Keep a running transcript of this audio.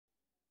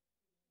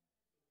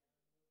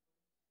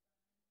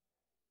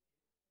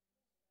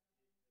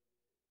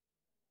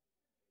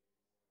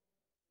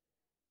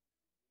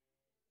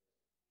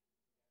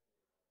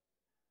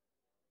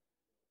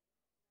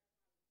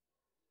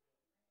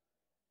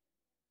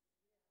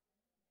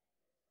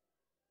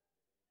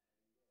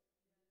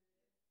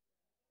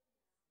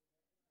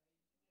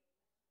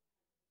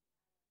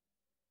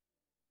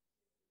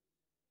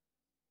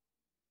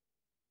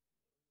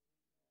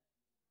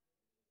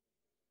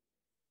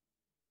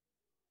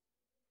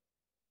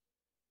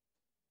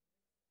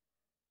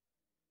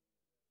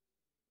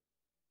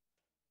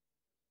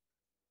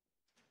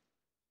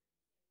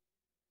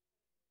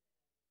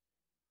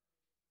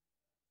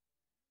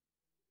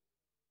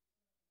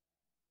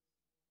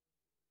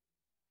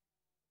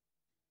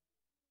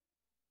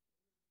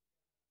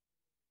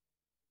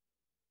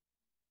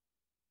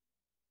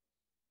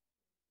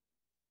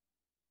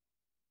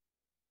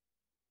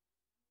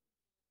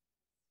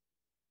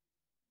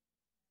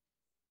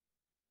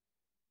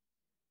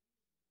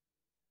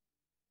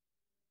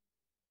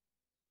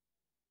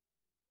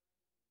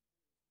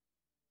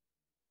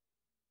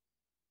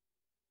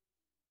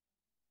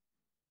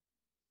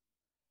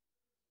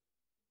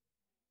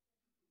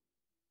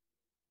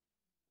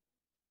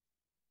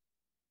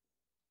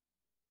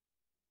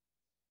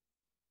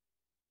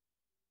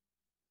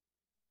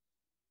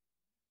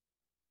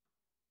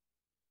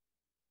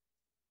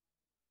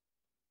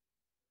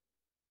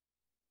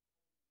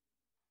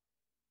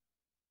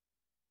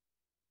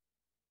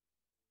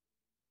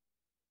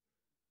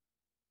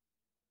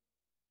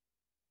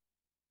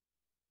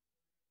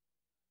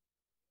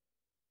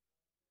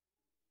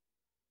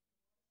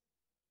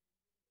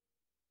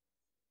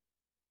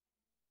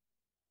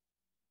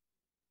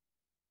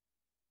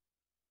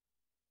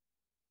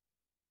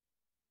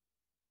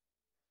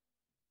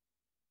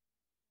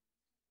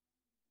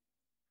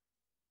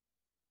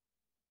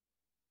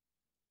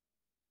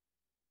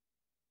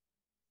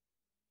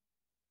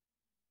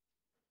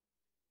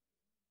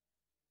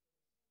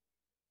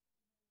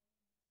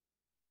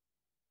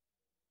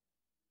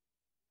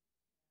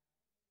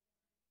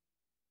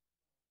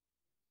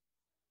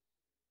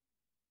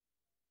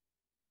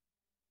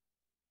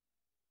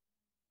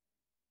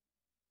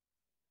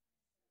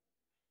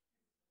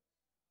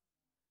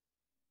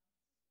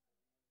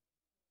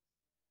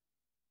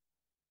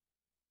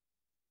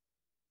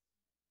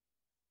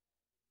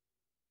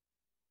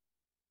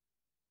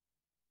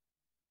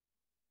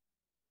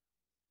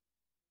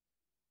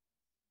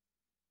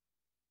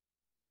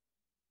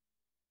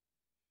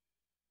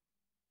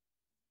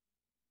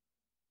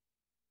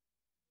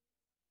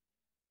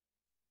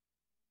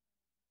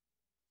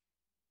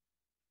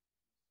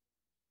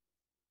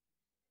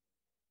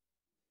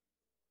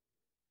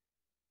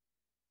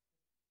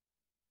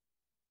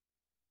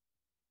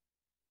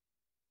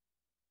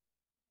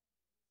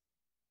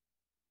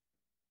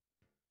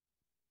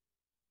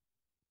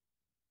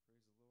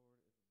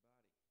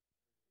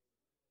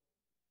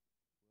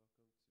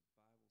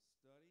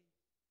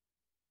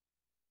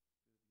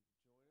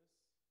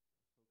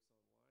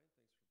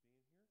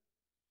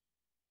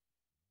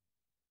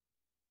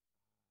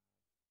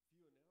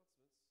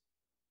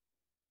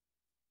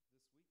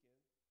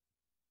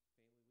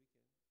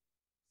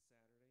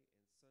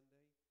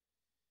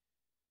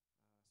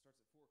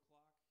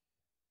o'clock,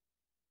 we'll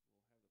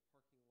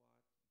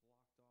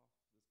have the parking lot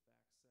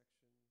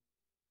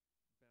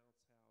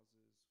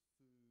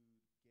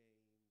blocked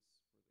off,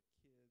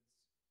 this back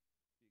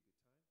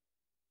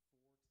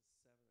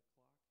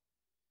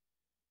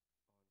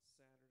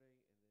section,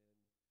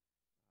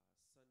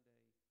 bounce houses,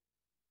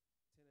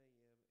 food,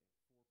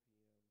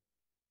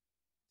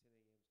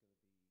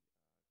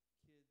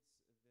 games for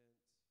the kids.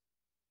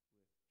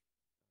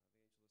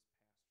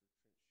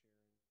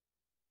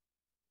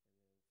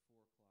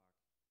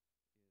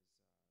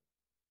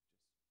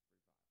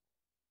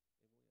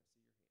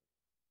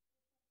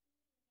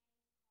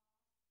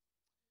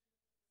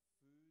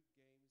 Be a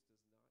good time. 4 to 7 o'clock on Saturday, and then Sunday,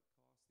 10 a.m. and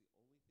 4 p.m.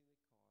 10 a.m.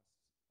 is going to be kids event with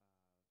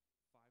evangelist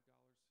pastor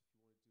Trent Sharon,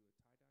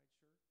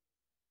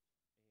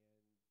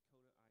 and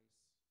then 4 o'clock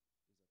is just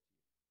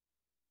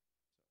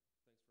revival.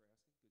 Emily, I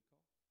see your hand. Does the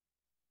food and games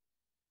cost? Food, games does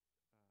not cost.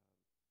 The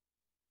only thing that costs $5 if you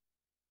want to do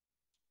a tie-dyed shirt, and Kona Ice is up to you.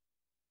 So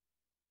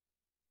thanks for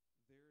asking.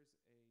 Good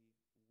call. There's a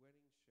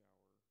wedding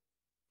shower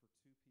for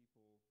 2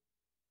 people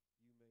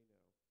you may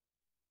know. I'm just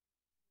going to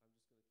keep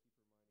reminding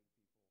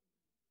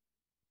people.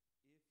 If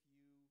you are going to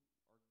that,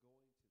 please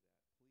RSVP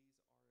to Jamie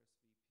Morgans.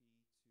 Let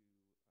her know so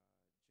they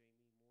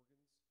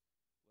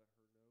can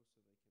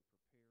prepare appropriately.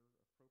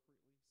 Saturday the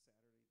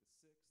 6th, not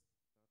this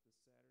Saturday,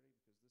 because this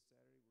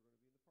Saturday we're going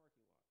to be in the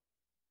parking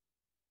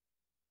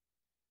lot.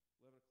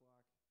 11 o'clock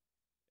at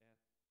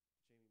Jamie Morgan's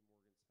house.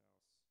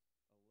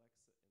 Alexa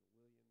and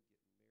William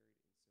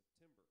getting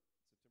married in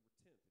September 10th, if you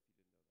didn't know that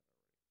already.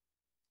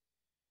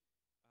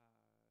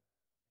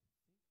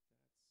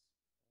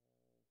 I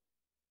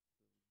think that's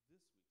all this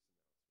week's announcements. Anybody else have an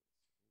announcement they would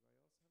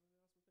like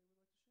to share?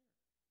 Upcoming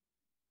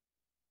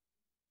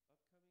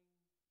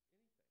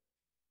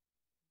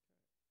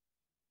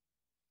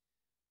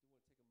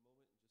anything? Okay. Do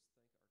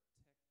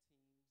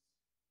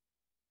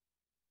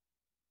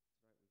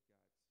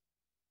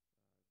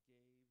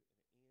want to take a moment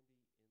and just thank our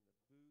tech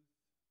teams. Tonight we've got Gabe and Andy in the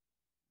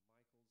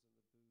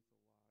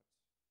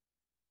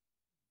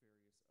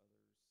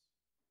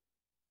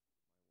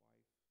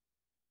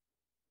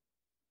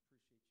booth. Michael's in the booth a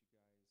lot. Various others. My wife. Appreciate you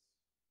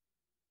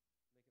guys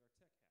making our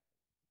tech happen. So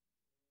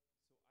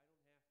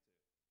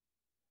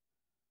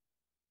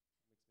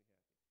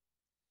I don't have to.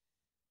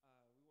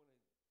 It makes me happy. We want to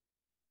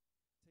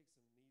take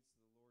some needs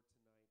to the Lord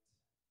tonight.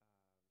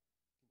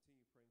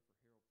 Continue praying for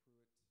Harold Pruitt.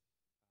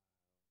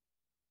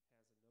 Has a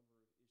number of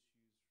issues from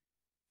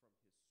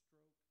his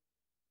stroke,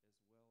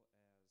 as well as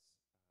some heart issues. He's got some pain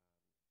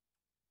issues that he's dealing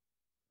with.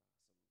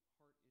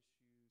 He's got some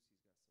remedies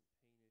that are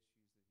coming up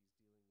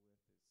next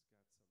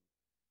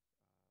month.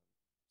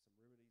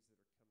 But he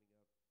needs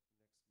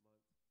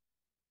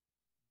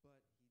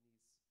strength to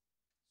get through,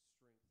 so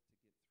just ask the Lord to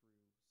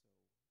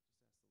be with Harold.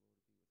 I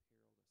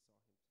saw him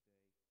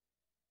today.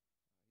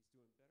 He's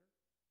doing better,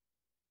 but he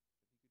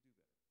could do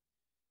better.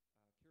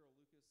 Carol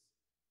Lucas, her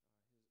brother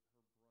James had a stroke,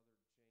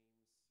 in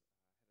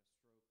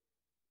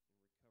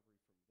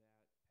recovery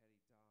from that. Patty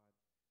Dodd,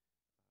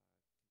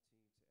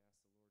 continue to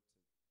ask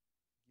the Lord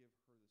to give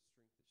her the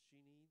strength that she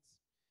needs.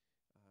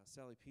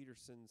 Sally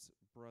Peterson's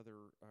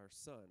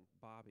son,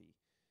 Bobby,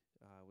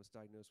 was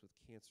diagnosed with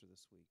cancer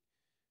this week.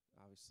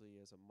 Obviously,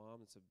 as a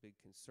mom, it's a big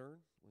concern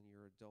when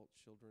your adult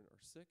children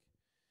are sick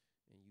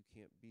and you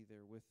can't be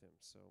there with them.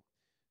 So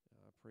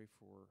pray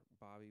for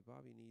Bobby.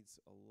 Bobby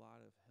needs a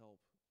lot of help,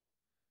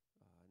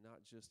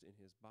 not just in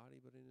his body,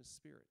 but in his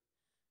spirit,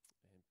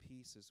 and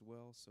peace as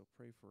well. So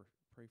pray for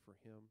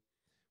him.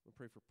 We'll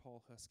pray for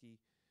Paul Husky,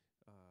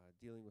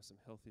 dealing with some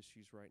health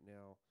issues right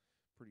now,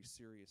 pretty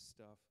serious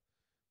stuff.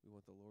 We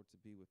want the Lord to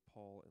be with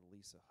Paul and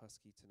Lisa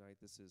Husky tonight.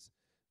 This is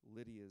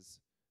Lydia's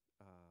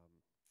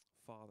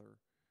father.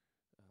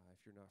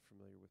 If you're not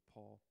familiar with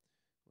Paul,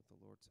 I want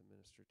the Lord to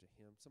minister to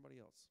him.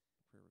 Somebody else,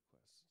 prayer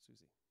requests.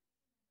 Susie.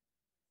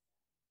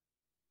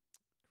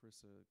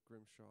 Carissa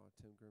Grimshaw,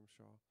 Tim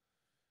Grimshaw.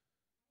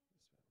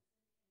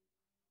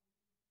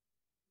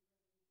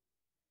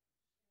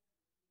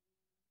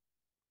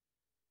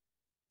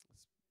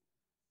 Yes, ma'am.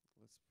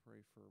 Let's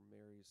pray for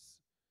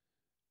Mary's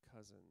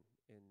cousin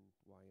in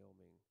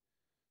Wyoming,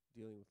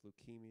 dealing with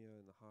leukemia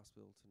in the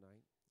hospital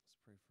tonight.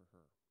 Let's pray for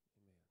her.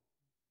 Amen.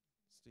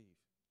 Steve.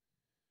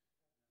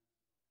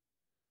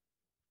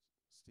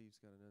 Steve's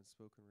got an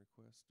unspoken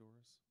request.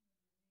 Doris.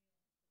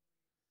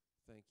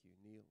 Thank you,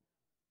 Neil.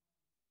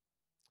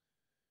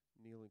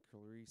 Neil and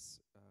Clarice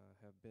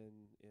have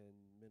been in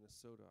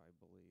Minnesota, I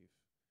believe,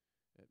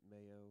 at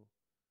Mayo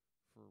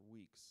for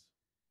weeks,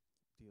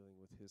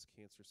 dealing with his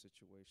cancer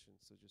situation,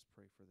 so just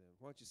pray for them.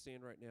 Why don't you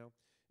stand right now?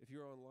 If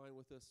you're online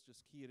with us,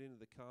 just key it into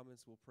the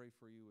comments. We'll pray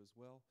for you as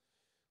well.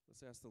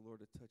 Let's ask the Lord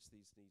to touch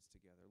these needs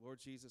together. Lord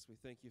Jesus, we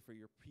thank you for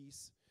your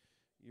peace,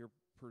 your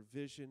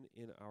provision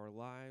in our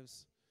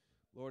lives.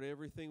 Lord,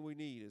 everything we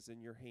need is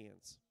in your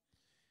hands.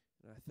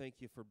 And I thank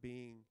you for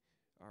being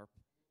our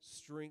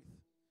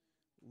strength.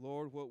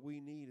 Lord, what we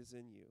need is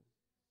in you.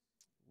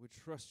 We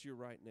trust you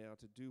right now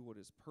to do what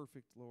is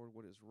perfect, Lord,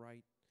 what is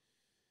right.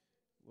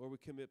 Lord, we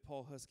commit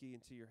Paul Husky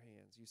into your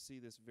hands. You see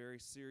this very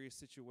serious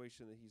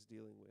situation that he's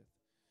dealing with.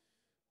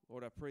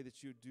 Lord, I pray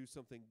that you would do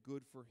something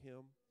good for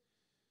him.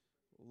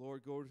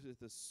 Lord, go to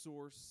the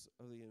source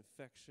of the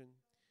infection.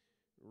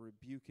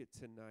 rebuke it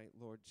tonight,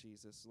 Lord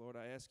Jesus. Lord,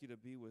 I ask you to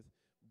be with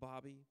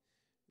Bobby.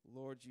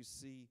 Lord, you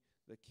see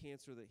the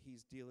cancer that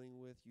he's dealing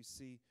with. You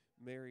see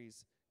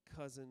Mary's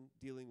cousin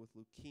dealing with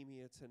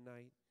leukemia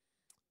tonight.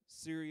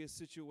 Serious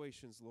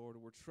situations, Lord.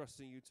 We're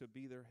trusting you to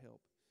be their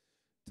help.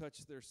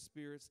 Touch their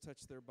spirits,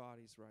 touch their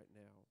bodies right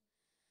now.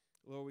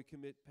 Lord, we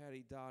commit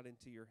Patty Dodd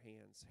into your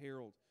hands.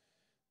 Harold,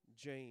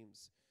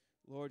 James,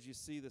 Lord, you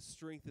see the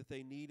strength that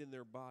they need in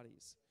their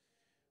bodies.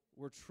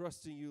 We're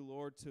trusting you,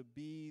 Lord, to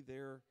be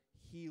their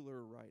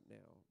healer right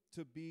now,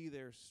 to be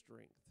their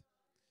strength.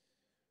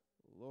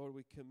 Lord,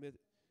 we commit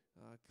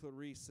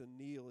Clarice and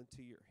Neil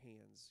into your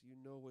hands. You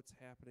know what's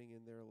happening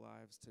in their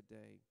lives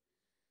today.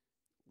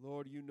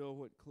 Lord, you know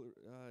what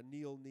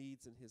Neil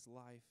needs in his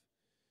life.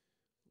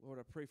 Lord,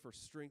 I pray for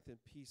strength and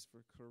peace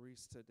for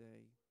Clarice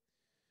today.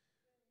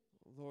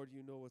 Lord,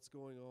 you know what's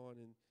going on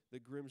in the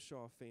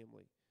Grimshaw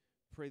family.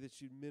 Pray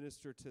that you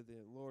minister to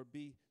them. Lord,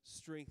 be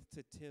strength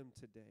to Tim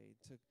today,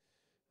 to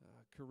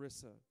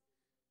Carissa.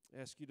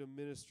 Ask you to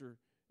minister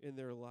in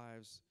their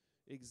lives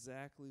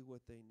exactly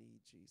what they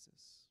need,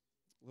 Jesus.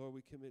 Lord,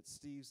 we commit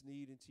Steve's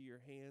need into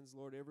your hands.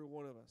 Lord, every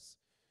one of us.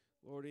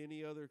 Lord,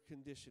 any other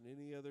condition,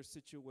 any other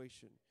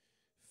situation,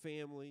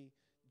 family,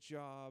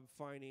 job,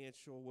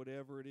 financial,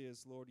 whatever it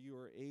is, Lord, you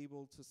are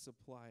able to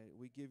supply it.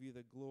 We give you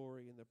the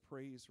glory and the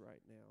praise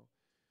right now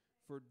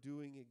for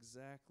doing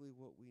exactly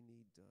what we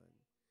need done.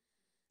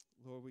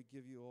 Lord, we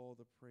give you all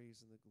the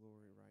praise and the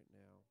glory right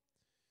now.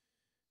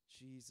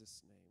 In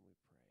Jesus' name we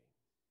pray.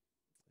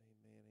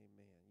 Amen,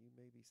 amen. You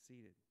may be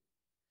seated.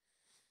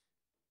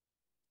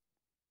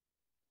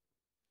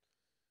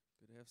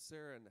 Good to have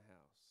Sarah in the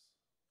house.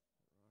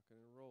 Rocking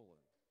and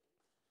rolling.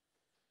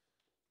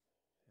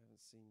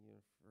 Haven't seen you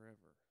in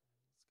forever.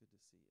 It's good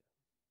to see you.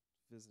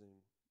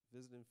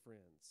 Visiting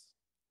friends.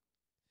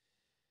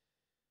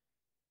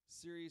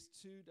 Series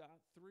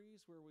 2.3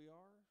 is where we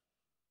are.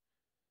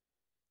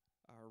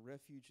 Our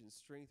refuge and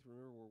strength.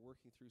 Remember, we're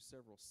working through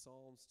several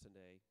Psalms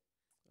today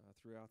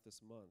throughout this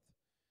month.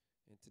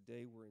 And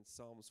today we're in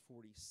Psalms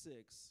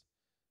 46.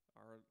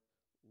 Our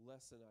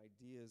lesson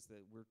idea is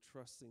that we're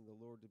trusting the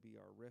Lord to be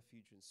our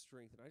refuge and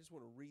strength. And I just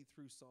want to read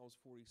through Psalms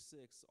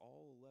 46,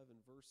 all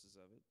 11 verses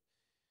of it.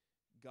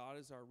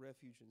 God is our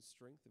refuge and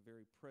strength, a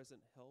very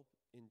present help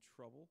in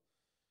trouble.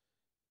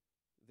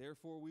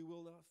 Therefore we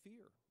will not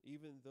fear,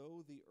 even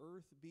though the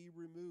earth be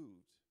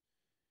removed.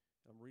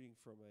 I'm reading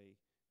from I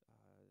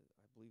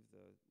believe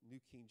the New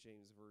King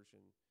James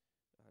Version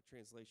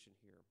translation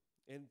here.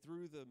 And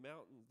though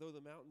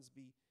the mountains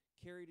be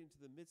carried into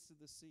the midst of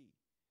the sea.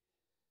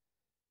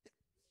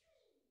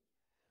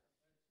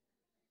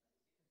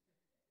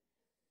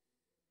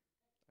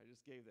 I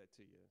just gave that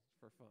to you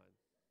for fun.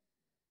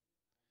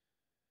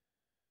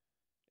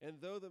 And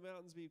though the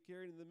mountains be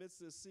carried in the midst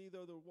of the sea,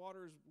 though the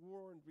waters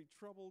roar and be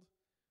troubled,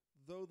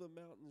 though the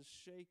mountains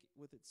shake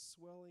with its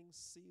swelling,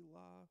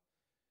 Selah,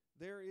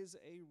 there is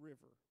a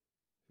river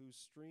whose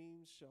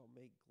streams shall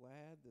make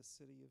glad the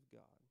city of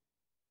God,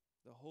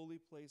 the holy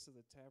place of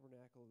the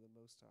tabernacle of the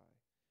Most High.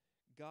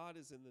 God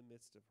is in the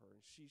midst of her,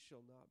 and she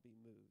shall not be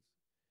moved.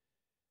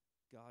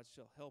 God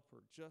shall help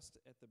her just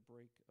at the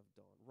break of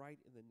dawn, right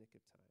in the nick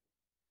of time.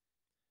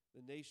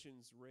 The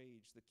nations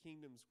raged, the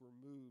kingdoms were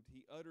moved.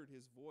 He uttered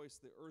his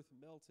voice, the earth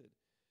melted.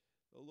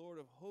 The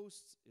Lord of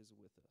hosts is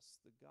with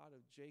us. The God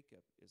of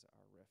Jacob is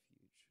our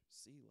refuge.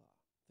 Selah.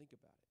 Think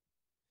about it.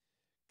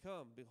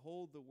 Come,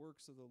 behold the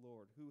works of the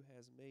Lord, who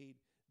has made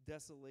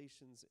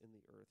desolations in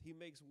the earth. He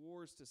makes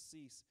wars to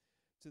cease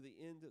to the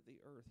end of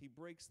the earth. He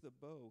breaks the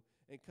bow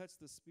and cuts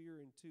the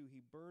spear in two. He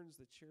burns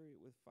the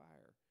chariot with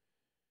fire.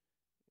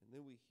 And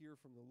then we hear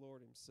from the Lord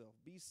himself,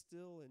 be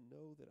still and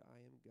know that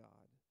I am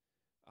God.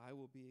 I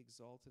will be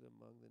exalted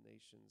among the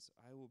nations.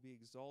 I will be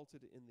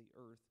exalted in the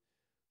earth.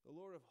 The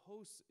Lord of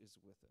hosts is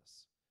with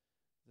us.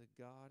 The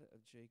God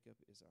of Jacob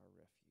is our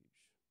refuge.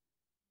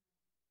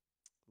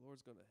 The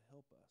Lord's going to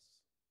help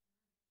us.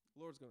 The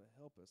Lord's going to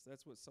help us.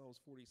 That's what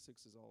Psalms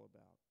 46 is all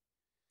about.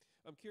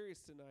 I'm curious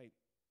tonight.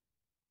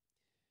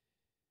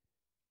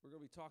 We're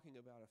going to be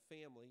talking about a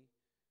family,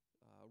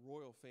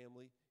 royal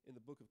family, in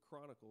the book of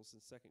Chronicles,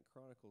 and 2nd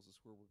Chronicles is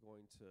where we're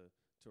going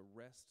to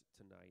rest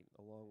tonight,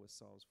 along with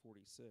Psalms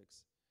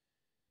 46.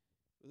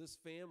 This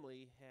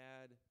family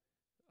had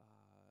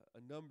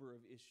a number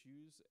of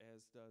issues,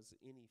 as does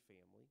any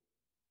family.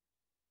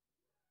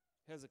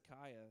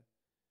 Hezekiah,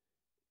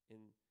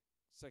 in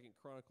 2nd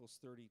Chronicles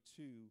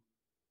 32,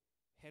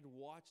 had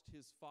watched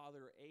his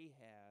father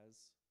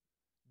Ahaz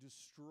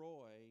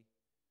destroy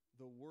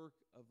the work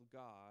of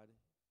God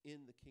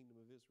in the kingdom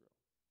of Israel.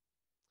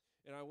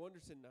 And I wonder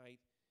tonight,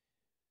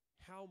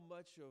 how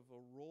much of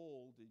a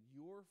role did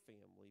your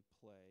family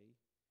play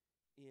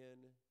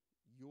in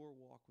your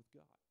walk with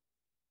God?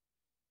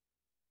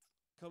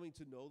 Coming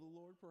to know the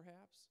Lord,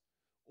 perhaps,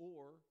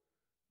 or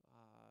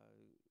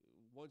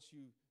once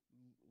you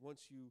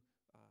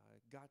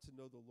got to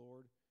know the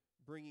Lord,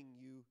 bringing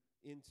you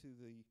into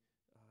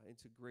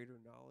greater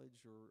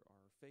knowledge or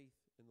faith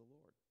in the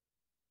Lord.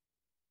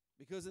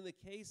 Because in the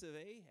case of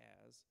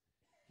Ahaz,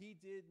 he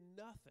did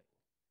nothing.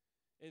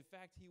 In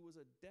fact, he was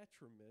a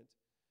detriment,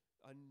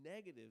 a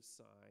negative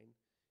sign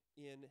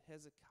in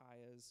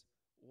Hezekiah's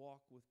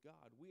walk with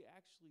God. We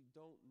actually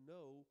don't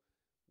know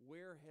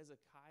where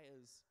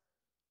Hezekiah's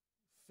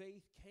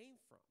faith came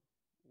from.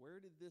 Where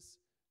did this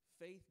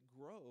faith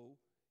grow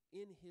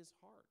in his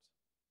heart?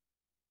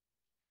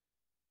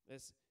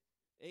 As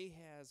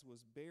Ahaz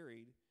was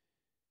buried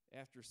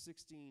after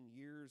 16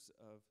 years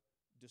of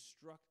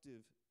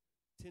destructive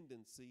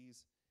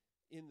tendencies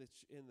in the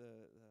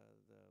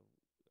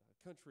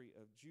country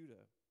of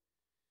Judah,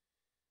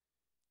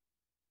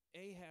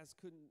 Ahaz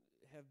couldn't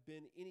have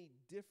been any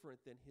different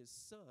than his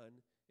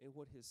son and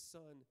what his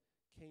son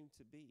came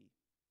to be.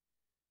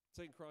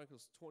 2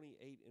 Chronicles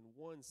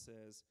 28:1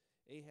 says,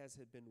 Ahaz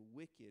had been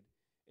wicked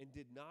and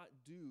did not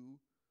do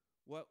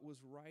what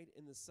was right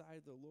in the sight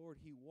of the Lord.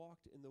 He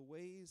walked in the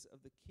ways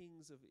of the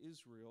kings of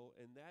Israel,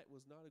 and that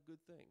was not a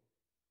good thing.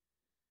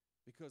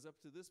 Because up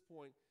to this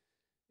point,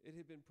 it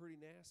had been pretty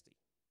nasty.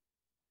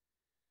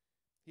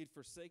 He'd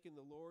forsaken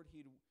the Lord.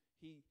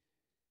 He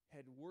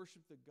had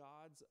worshiped the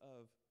gods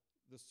of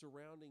the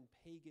surrounding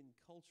pagan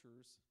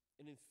cultures.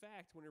 And in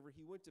fact, whenever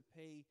he went to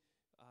pay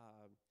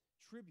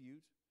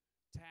tribute,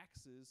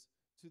 taxes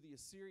to the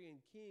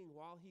Assyrian king,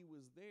 while he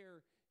was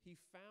there, he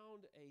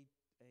found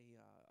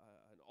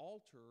an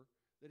altar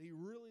that he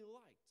really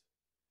liked.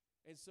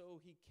 And so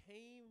he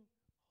came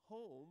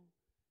home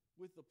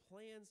with the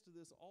plans to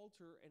this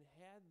altar and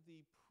had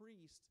the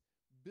priest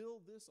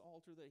build this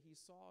altar that he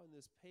saw in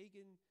this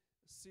pagan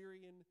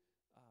Syrian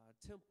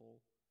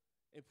temple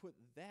and put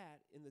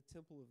that in the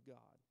temple of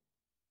God.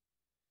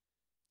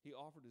 He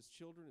offered his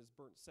children as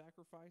burnt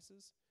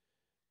sacrifices,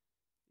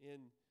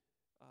 and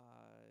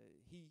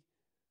he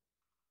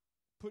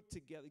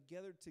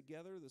gathered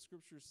together, the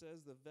scripture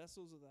says, the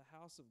vessels of the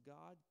house of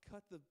God,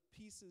 cut the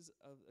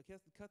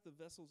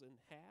vessels in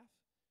half,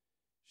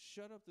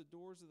 shut up the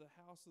doors of the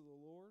house of the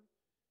Lord,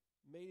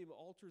 made him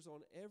altars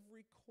on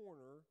every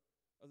corner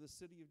of the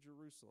city of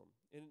Jerusalem.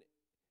 In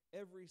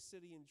every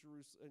city in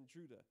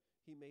Judah,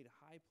 he made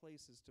high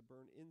places to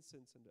burn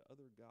incense unto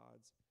other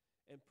gods,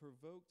 and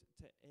provoked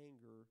to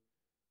anger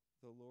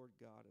the Lord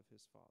God of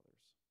his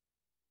fathers.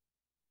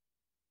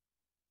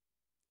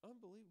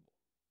 Unbelievable.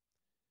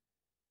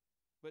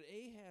 But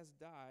Ahaz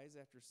dies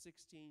after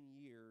 16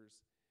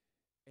 years,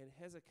 and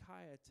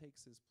Hezekiah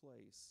takes his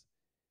place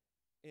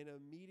and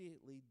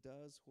immediately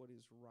does what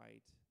is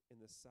right in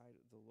the sight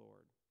of the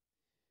Lord.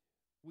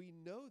 We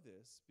know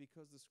this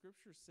because the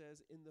scripture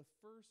says in the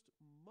first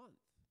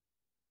month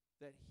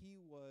that he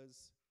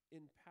was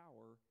in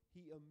power,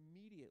 he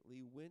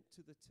immediately went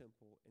to the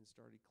temple and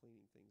started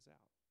cleaning things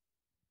out.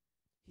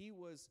 He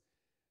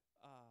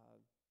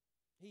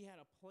had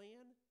a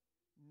plan,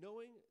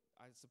 knowing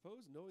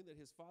that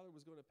his father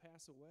was going to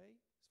pass away.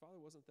 His father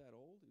wasn't that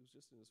old. He was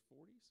just in his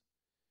 40s.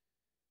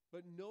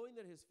 But knowing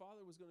that his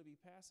father was going to be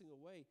passing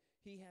away,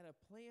 he had a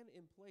plan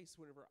in place.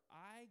 Whenever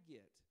I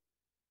get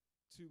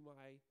to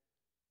my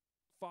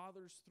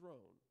father's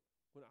throne,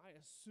 when I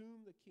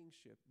assume the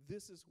kingship,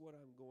 this is what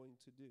I'm going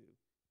to do.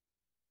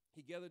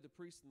 He gathered the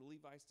priests and the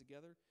Levites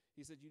together.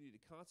 He said, you need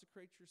to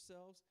consecrate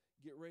yourselves,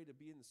 get ready to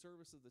be in the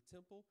service of the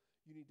temple.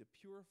 You need to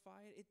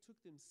purify it. It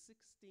took them 16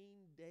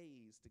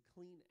 days to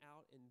clean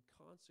out and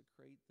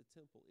consecrate the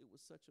temple. It was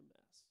such a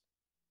mess.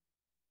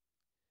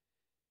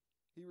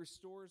 He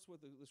restores what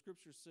the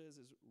scripture says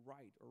is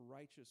right or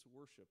righteous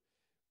worship,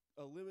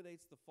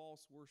 eliminates the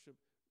false worship,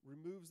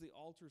 removes the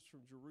altars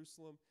from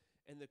Jerusalem,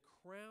 and the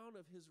crown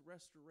of his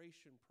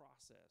restoration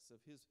process, of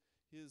his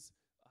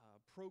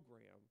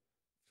program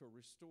to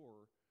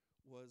restore,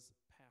 was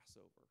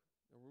Passover.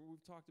 And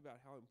we've talked about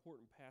how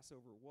important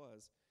Passover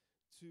was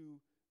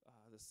to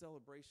the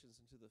celebrations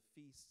and to the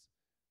feasts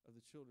of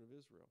the children of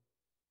Israel.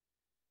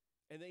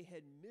 And they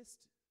had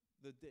missed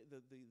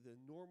the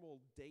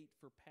normal date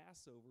for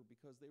Passover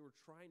because they were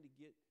trying to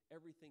get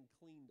everything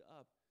cleaned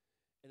up,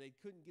 and they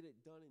couldn't get it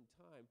done in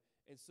time.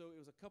 And so it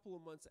was a couple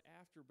of months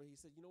after, but he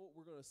said, you know what,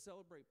 we're going to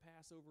celebrate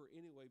Passover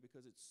anyway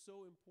because it's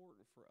so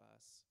important for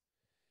us.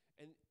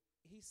 And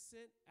he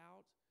sent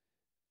out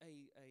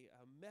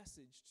a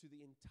message to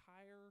the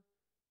entire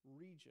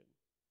region,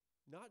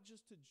 not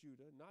just to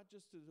Judah, not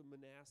just to the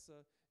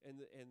Manasseh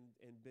and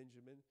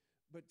Benjamin,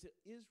 but to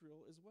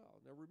Israel as well.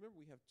 Now remember,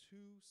 we have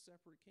two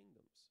separate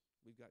kingdoms.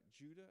 We've got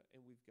Judah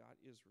and we've got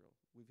Israel.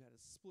 We've had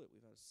a split.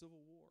 We've had a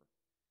civil war.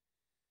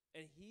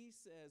 And he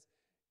says,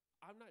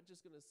 I'm not just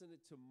going to send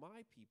it to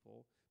my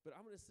people, but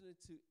I'm going to send it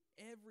to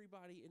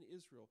everybody in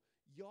Israel.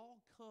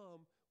 Y'all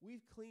come.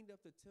 We've cleaned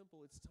up the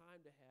temple. It's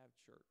time to have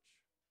church.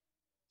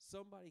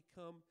 Somebody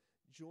come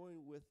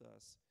join with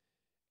us.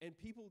 And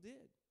people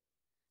did.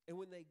 And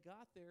when they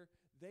got there,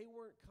 they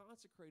weren't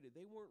consecrated.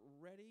 They weren't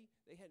ready.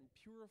 They hadn't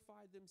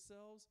purified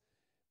themselves.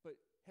 But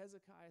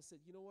Hezekiah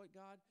said, you know what,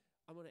 God?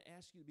 I'm going to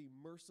ask you to be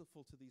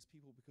merciful to these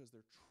people because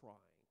they're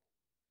trying.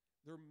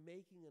 They're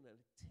making an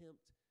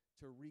attempt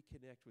to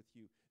reconnect with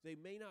you. They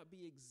may not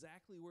be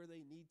exactly where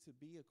they need to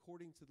be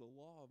according to the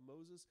law of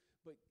Moses,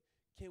 but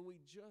can we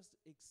just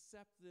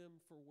accept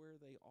them for where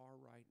they are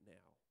right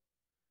now?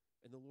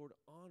 And the Lord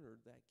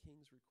honored that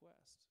king's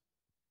request.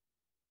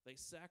 They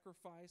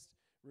sacrificed.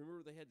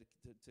 Remember, they had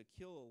to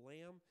kill a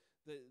lamb.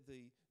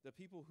 The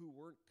people who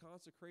weren't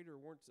consecrated or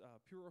weren't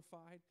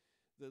purified,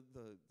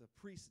 the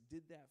priests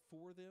did that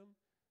for them.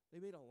 They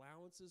made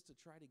allowances to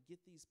try to get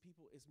these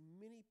people, as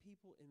many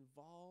people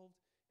involved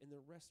in the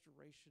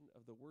restoration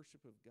of the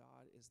worship of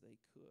God as they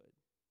could.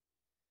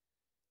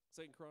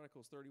 2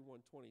 Chronicles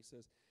 31:20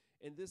 says,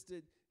 "And this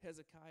did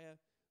Hezekiah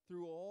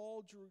through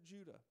all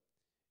Judah,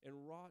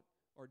 and wrought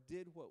or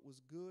did what was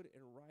good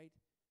and right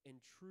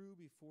and true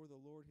before the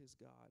Lord his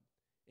God.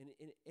 And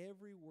in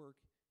every work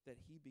that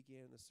he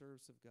began in the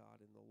service of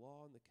God, in the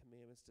law and the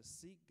commandments, to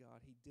seek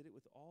God, he did it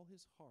with all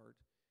his heart,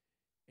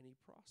 and he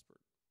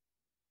prospered."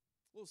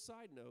 A little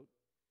side note,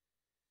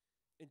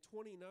 in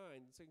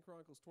 2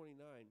 Chronicles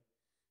 29,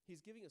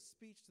 he's giving a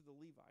speech to the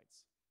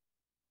Levites.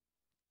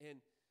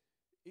 And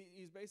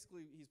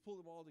he's pulled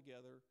them all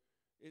together.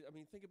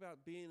 Think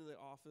about being in the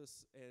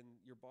office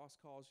and your boss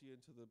calls you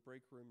into the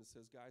break room and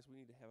says, "Guys, we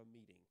need to have a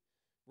meeting.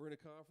 We're in a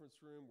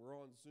conference room, we're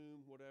on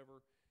Zoom,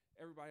 whatever.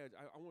 Everybody,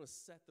 I want to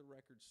set the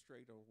record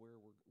straight on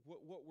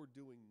what we're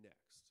doing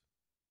next."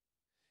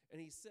 And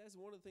he says,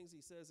 one of the things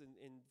he says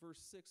in verse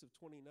 6 of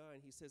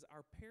 29, he says,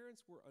 "Our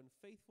parents were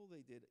unfaithful.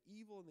 They did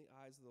evil in the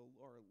eyes of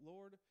our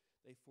Lord.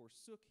 They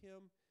forsook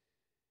him."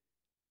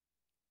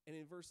 And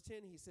in verse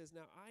 10, he says,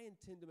 "Now I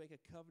intend to make a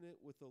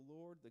covenant with the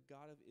Lord, the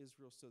God of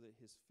Israel, so that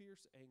his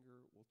fierce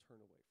anger will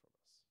turn away from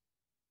us."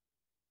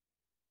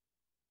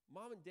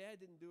 Mom and dad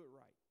didn't do it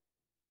right.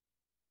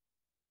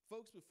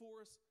 Folks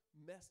before us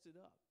messed it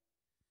up.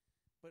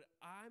 But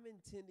I'm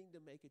intending to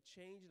make a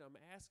change, and I'm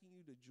asking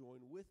you to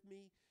join with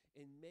me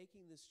in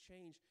making this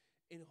change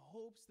in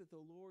hopes that the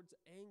Lord's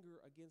anger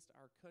against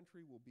our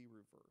country will be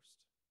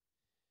reversed.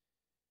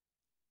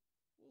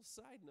 A little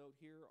side note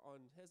here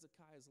on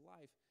Hezekiah's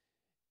life.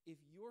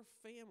 If your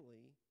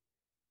family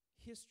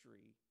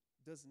history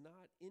does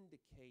not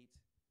indicate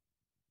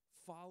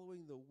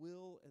following the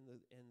will and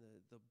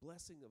the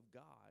blessing of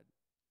God,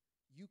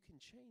 you can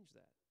change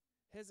that.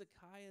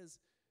 Hezekiah's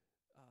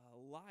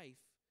life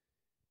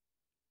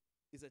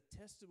is a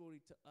testimony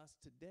to us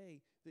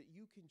today that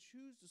you can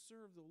choose to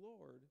serve the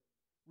Lord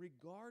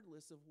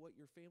regardless of what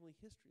your family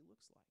history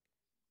looks like.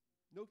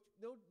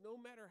 No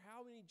matter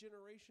how many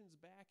generations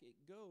back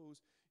it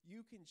goes,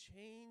 you can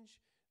change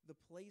the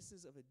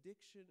places of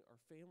addiction or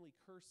family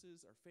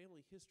curses or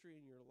family history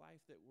in your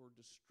life that were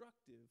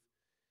destructive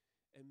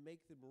and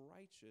make them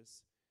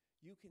righteous.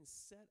 You can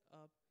set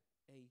up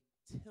a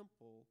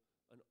temple,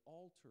 an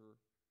altar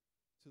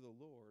to the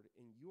Lord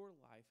in your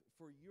life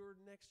for your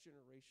next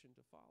generation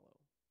to follow.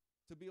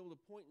 To be able to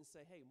point and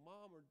say, "Hey,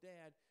 mom or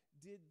dad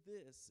did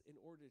this in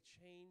order to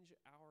change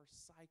our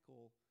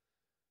cycle,"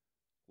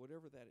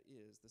 whatever that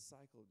is, the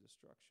cycle of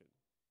destruction.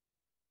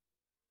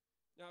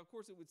 Now, of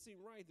course, it would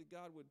seem right that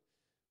God would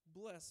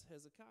bless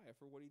Hezekiah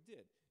for what he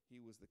did. He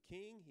was the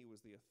king. He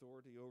was the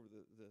authority over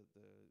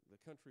the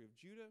country of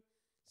Judah.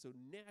 So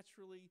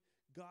naturally,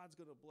 God's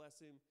going to bless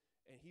him,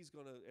 and he's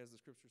going to, as the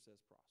scripture says,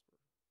 prosper.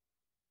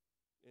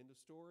 End of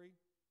story.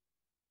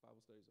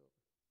 Bible study's over.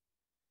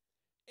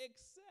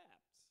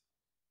 Except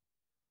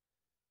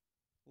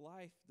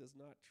life does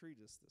not treat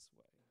us this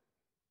way.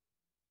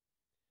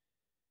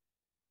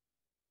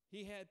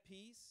 He had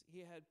peace. He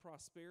had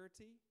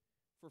prosperity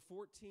for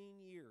 14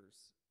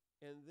 years.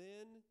 And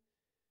then,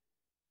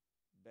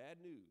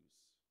 bad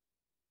news.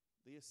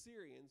 The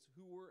Assyrians,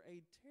 who were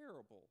a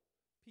terrible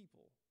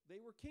people, they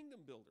were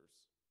kingdom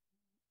builders,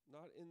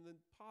 not in the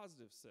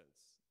positive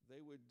sense.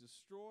 They would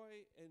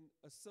destroy and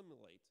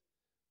assimilate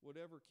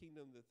whatever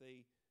kingdom that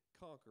they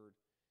conquered.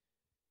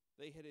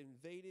 They had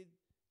invaded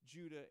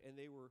Judah, and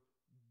they were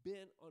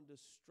bent on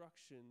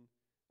destruction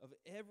of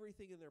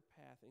everything in their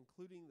path,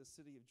 including the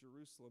city of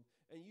Jerusalem.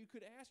 And you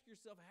could ask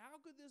yourself, how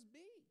could this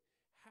be?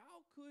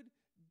 How could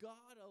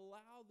God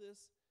allow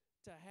this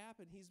to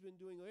happen? He's been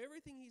doing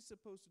everything he's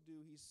supposed to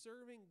do. He's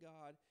serving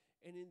God.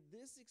 And in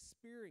this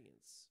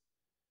experience,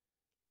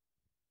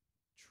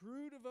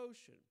 true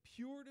devotion,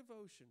 pure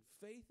devotion,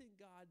 faith in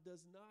God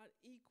does not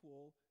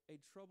equal a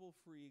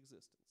trouble-free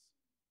existence.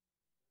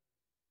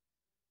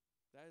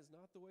 That is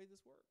not the way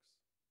this works.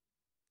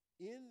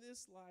 In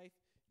this life,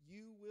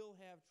 you will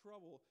have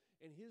trouble,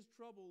 and his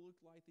trouble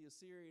looked like the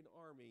Assyrian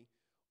army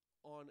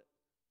on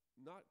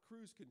not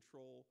cruise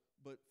control,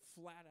 but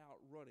flat out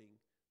running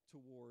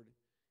toward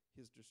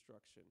his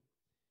destruction.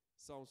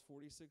 Psalms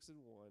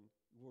 46:1,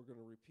 we're going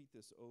to repeat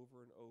this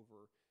over and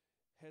over.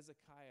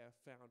 Hezekiah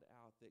found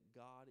out that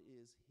God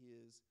is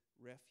his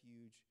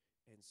refuge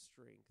and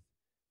strength,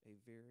 a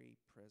very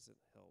present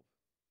help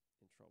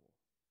in trouble.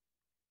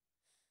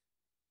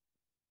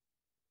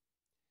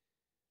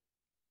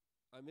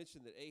 I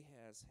mentioned that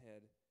Ahaz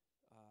had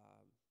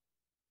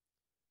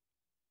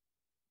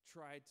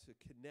tried to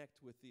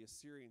connect with the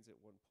Assyrians at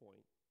one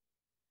point.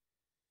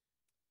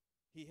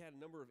 He had a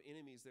number of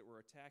enemies that were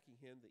attacking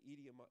him, the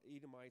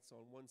Edomites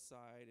on one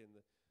side and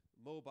the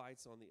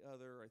Moabites on the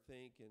other, I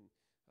think, and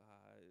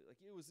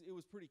it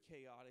was pretty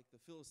chaotic. The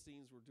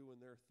Philistines were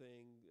doing their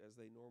thing as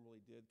they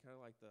normally did, kind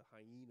of like the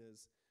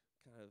hyenas,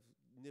 kind of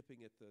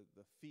nipping at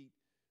the feet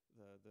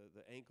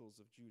the ankles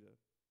of Judah.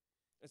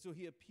 And so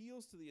he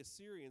appeals to the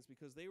Assyrians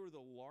because they were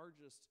the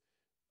largest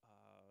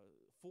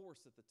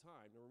force at the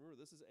time. Now remember,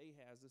 this is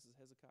Ahaz, this is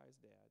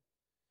Hezekiah's dad.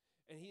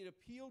 And he had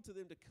appealed to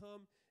them to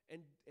come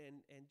and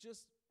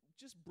just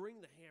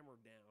bring the hammer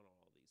down on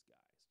all these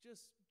guys.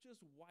 Just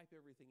wipe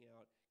everything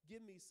out.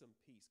 Give me some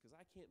peace, because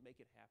I can't make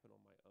it happen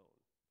on my own.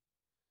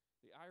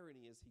 The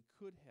irony is he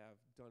could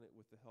have done it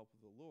with the help of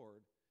the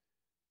Lord,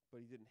 but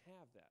he didn't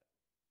have that.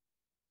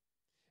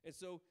 And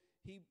so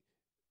he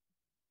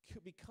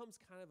becomes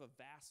kind of a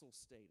vassal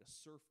state, a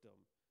serfdom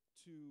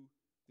to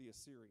the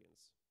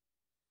Assyrians.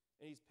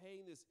 And he's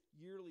paying this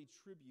yearly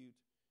tribute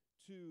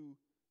to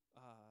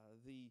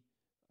the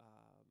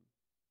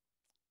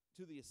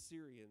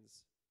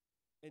Assyrians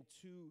and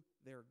to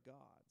their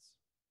gods.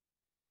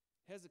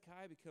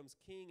 Hezekiah becomes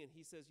king, and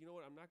he says, you know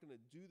what, I'm not going to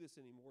do this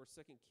anymore.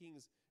 2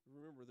 Kings,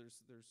 remember,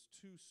 there's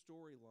two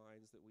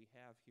storylines that we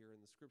have here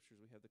in the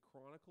scriptures. We have the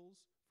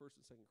Chronicles, 1st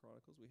and 2nd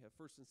Chronicles. We have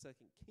 1st and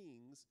 2nd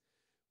Kings,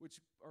 which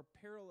are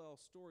parallel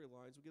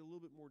storylines. We get a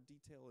little bit more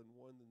detail in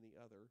one than the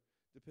other,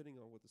 depending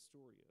on what the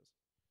story is.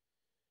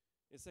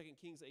 In 2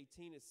 Kings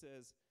 18, it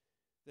says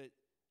that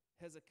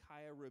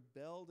Hezekiah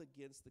rebelled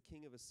against the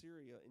king of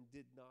Assyria and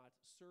did not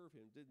serve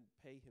him, didn't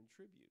pay him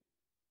tribute.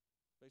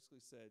 Basically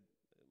said,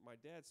 my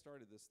dad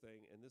started this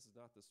thing, and this is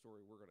not the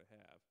story we're going to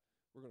have.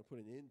 We're going to put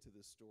an end to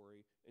this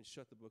story and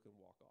shut the book and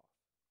walk off.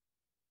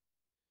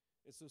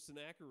 And so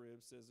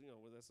Sennacherib says,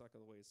 well, that's not the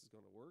way this is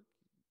going to work.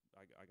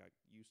 I got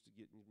used to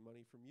getting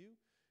money from you.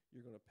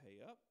 You're going to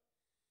pay up.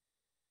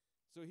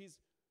 So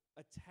he's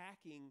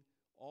attacking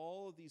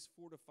all of these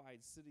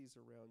fortified cities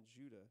around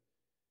Judah.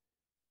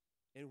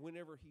 And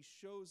whenever he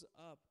shows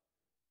up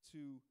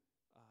to,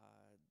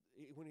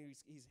 when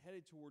he's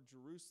headed toward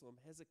Jerusalem,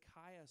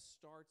 Hezekiah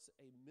starts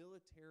a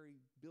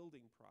military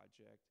building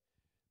project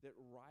that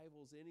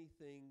rivals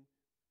anything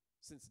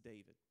since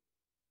David.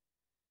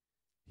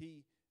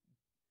 He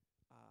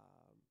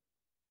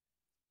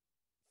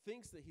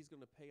thinks that he's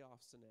going to pay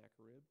off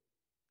Sennacherib.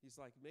 He's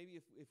like, maybe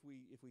if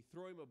we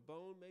throw him a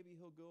bone, maybe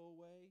he'll go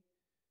away.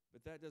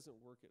 But that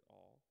doesn't work at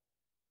all.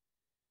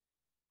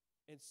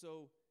 And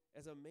so,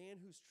 as a man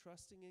who's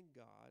trusting in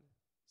God,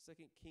 2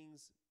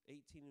 Kings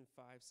 18 and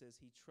 5 says,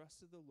 he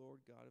trusted the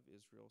Lord God of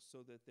Israel,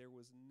 so that there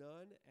was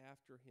none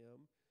after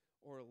him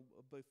or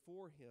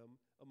before him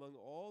among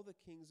all the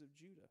kings of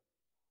Judah.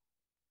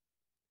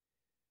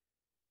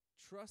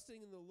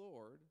 Trusting in the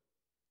Lord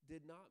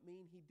did not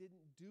mean he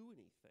didn't do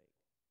anything.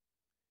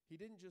 He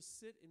didn't just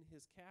sit in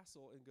his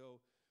castle and go,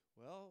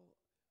 well,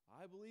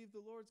 I believe the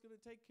Lord's going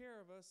to take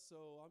care of us,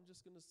 so I'm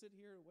just going to sit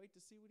here and wait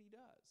to see what he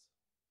does.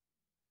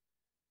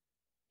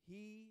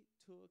 He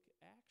took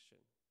action.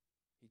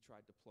 He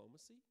tried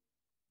diplomacy.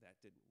 That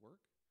didn't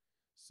work.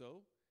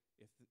 So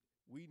if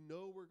we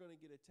know we're going to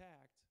get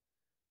attacked,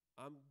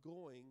 I'm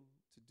going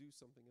to do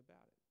something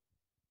about it.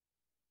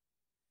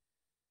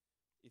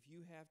 If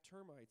you have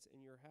termites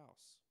in your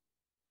house,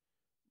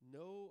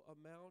 no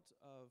amount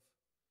of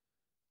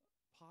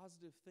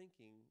positive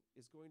thinking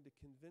is going to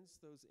convince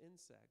those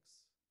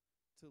insects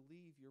to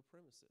leave your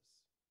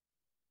premises.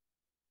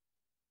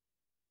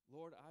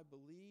 Lord, I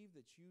believe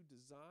that you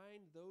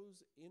designed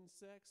those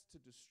insects to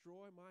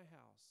destroy my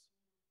house.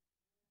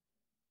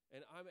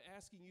 And I'm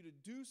asking you to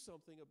do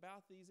something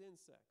about these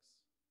insects.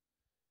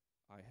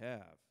 I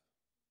have.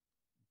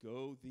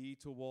 Go thee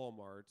to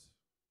Walmart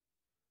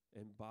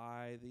and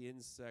buy the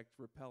insect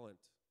repellent.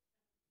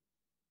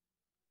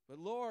 But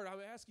Lord,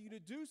 I'm asking you to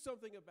do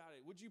something about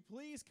it. Would you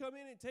please come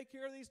in and take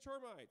care of these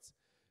termites?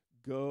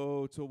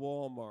 Go to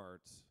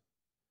Walmart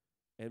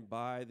and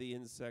buy the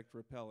insect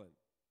repellent.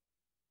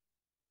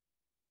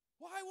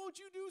 Why won't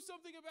you do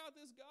something about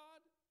this,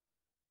 God?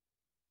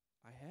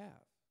 I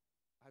have.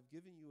 I've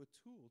given you a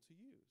tool to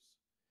use.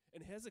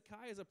 And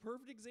Hezekiah is a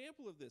perfect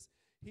example of this.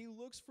 He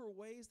looks for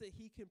ways that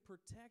he can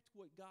protect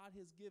what God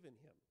has given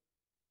him.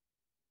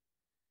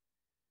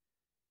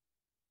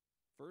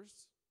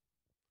 First,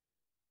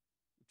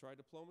 we try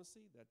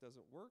diplomacy. That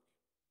doesn't work.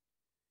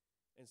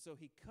 And so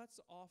he cuts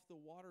off the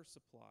water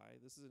supply.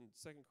 This is in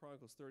 2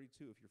 Chronicles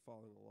 32 if you're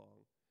following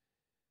along.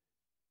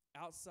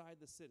 Outside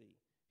the city.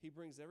 He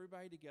brings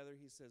everybody together.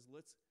 He says,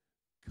 let's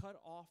cut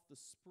off the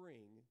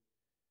spring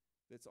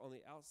that's on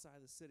the outside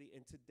of the city.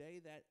 And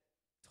today that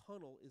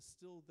tunnel is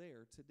still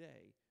there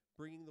today,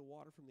 bringing the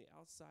water from the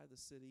outside of the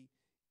city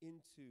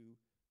into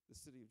the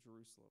city of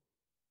Jerusalem.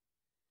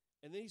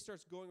 And then he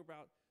starts going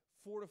about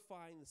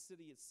fortifying the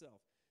city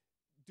itself,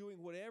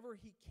 doing whatever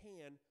he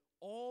can,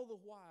 all the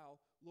while,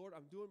 Lord,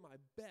 I'm doing my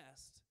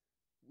best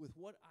with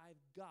what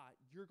I've got.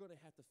 You're going to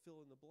have to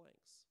fill in the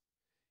blanks.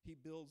 He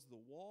builds the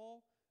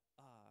wall.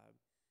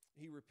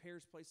 He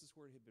repairs places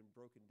where it had been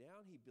broken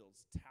down. He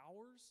builds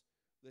towers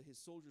that his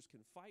soldiers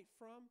can fight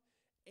from.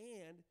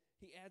 And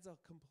he adds a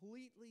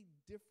completely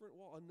different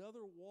wall,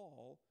 another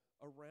wall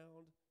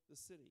around the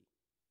city.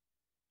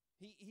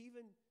 He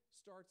even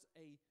starts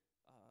a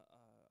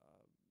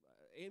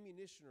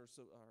ammunition or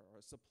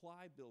a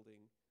supply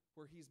building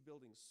where he's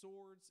building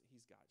swords.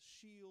 He's got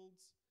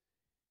shields.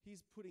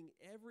 He's putting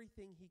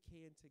everything he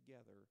can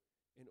together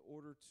in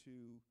order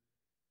to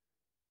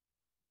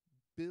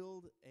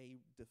build a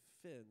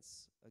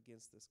defense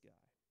against this guy.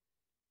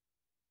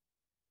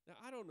 Now,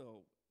 I don't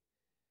know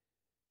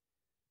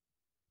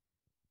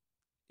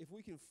if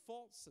we can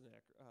fault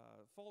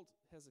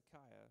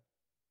Hezekiah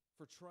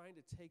for trying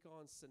to take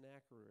on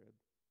Sennacherib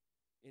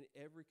in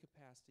every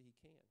capacity he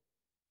can.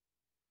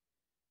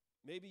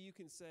 Maybe you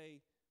can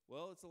say,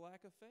 well, it's a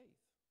lack of faith.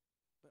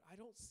 But I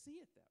don't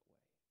see it that way.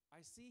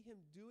 I see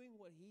him doing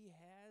what he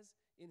has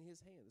in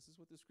his hand. This is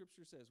what the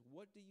scripture says.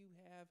 What do you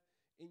have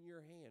in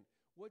your hand?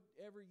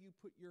 Whatever you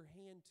put your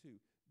hand to,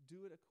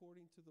 do it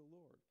according to the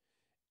Lord.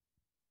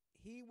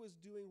 He was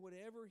doing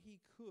whatever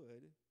he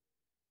could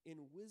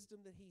in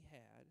wisdom that he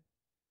had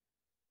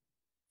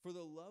for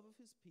the love of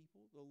his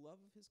people, the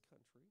love of his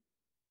country,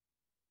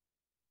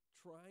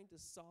 trying to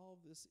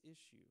solve this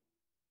issue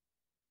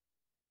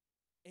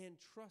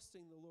and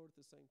trusting the Lord at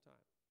the same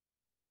time.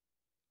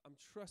 I'm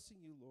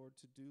trusting you, Lord,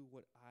 to do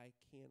what I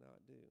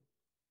cannot do.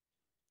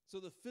 So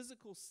the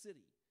physical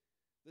city,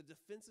 the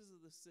defenses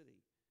of the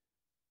city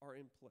are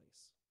in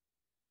place.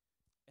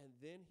 And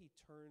then he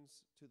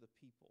turns to the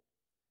people.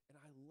 And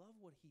I love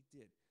what he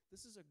did.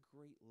 This is a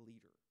great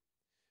leader.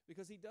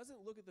 Because he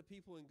doesn't look at the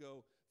people and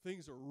go,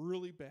 things are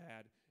really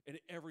bad and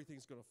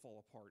everything's going to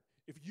fall apart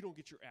if you don't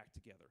get your act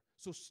together.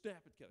 So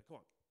snap it together. Come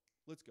on,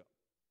 let's go.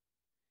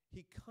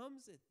 He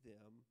comes at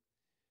them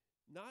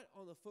not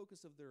on the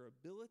focus of their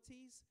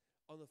abilities,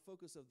 on the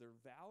focus of their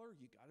valor.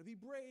 You got to be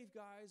brave,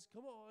 guys.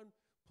 Come on.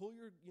 Pull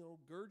your,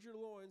 gird your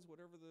loins,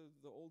 whatever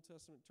the Old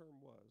Testament term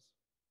was.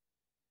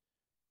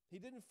 He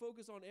didn't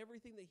focus on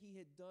everything that he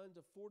had done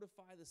to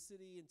fortify the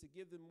city and to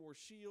give them more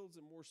shields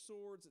and more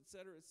swords, et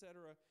cetera, et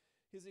cetera.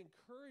 His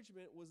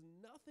encouragement was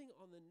nothing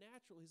on the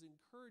natural. His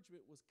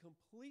encouragement was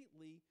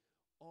completely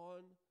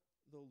on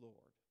the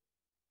Lord.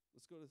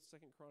 Let's go to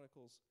 2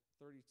 Chronicles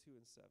 32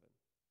 and 7.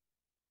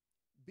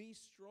 Be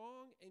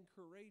strong and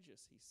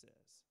courageous, he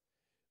says.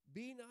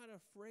 Be not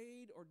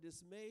afraid or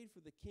dismayed for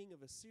the king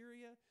of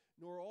Assyria,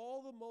 nor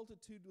all the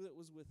multitude that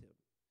was with him.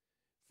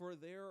 For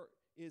there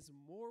is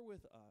more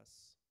with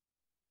us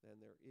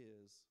than there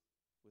is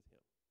with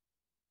him.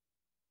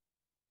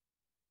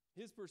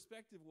 His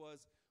perspective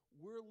was,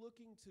 we're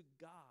looking to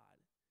God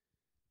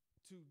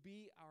to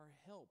be our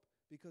help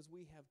because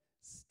we have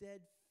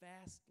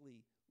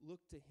steadfastly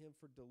looked to him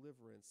for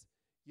deliverance.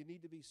 You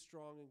need to be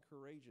strong and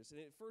courageous. And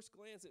at first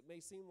glance, it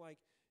may seem like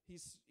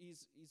he's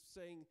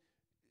saying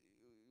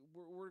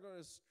we're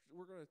going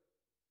to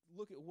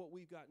look at what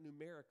we've got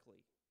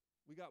numerically.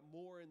 We got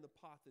more in the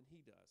pot than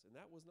he does, and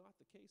that was not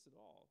the case at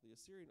all. The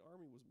Assyrian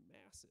army was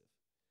massive.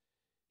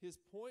 His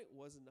point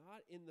was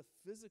not in the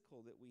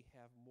physical that we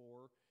have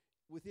more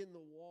within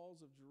the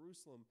walls of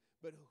Jerusalem,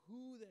 but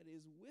who that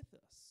is with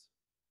us.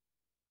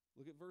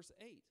 Look at verse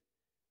 8.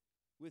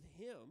 With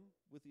him,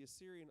 with the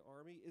Assyrian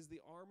army, is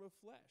the arm of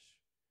flesh.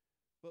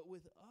 But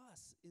with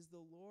us is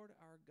the Lord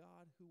our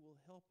God who will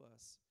help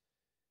us,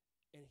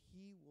 and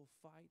he will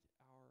fight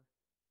our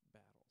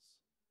battles.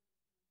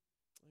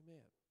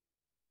 Amen.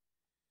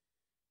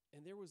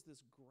 And there was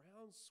this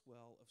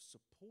groundswell of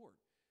support,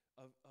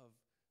 of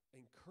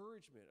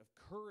encouragement, of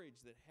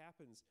courage that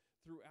happens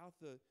throughout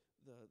the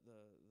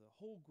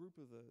whole group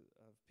of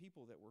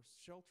people that were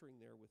sheltering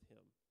there with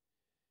him.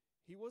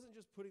 He wasn't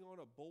just putting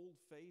on a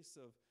bold face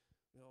of,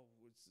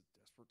 it's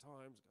desperate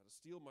times, got to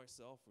steel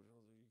myself,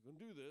 you can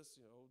do this,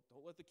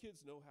 don't let the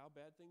kids know how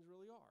bad things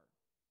really are.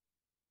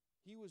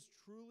 He was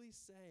truly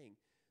saying,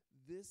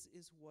 this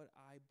is what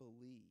I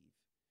believe.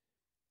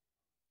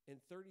 In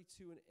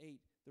 32 and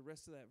 8, the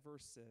rest of that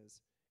verse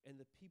says, and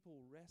the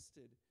people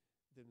rested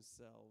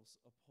themselves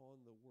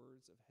upon the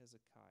words of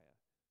Hezekiah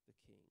the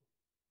king.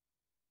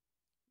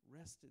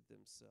 Rested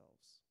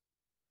themselves.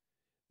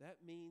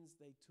 That means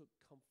they took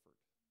comfort.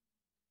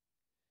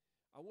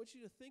 I want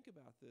you to think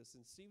about this,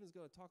 and Stephen's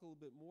going to talk a little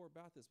bit more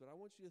about this, but I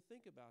want you to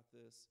think about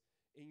this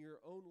in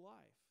your own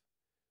life.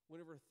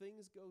 Whenever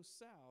things go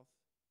south,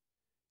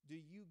 do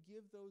you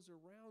give those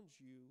around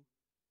you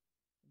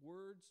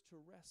words to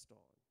rest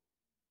on?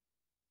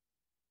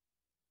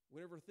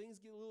 Whenever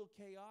things get a little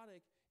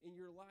chaotic in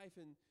your life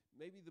and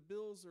maybe the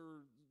bills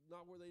are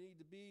not where they need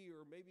to be,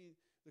 or maybe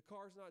the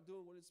car's not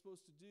doing what it's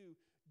supposed to do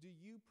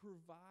you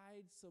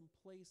provide some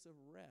place of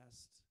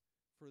rest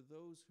for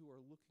those who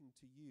are looking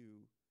to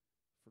you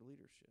for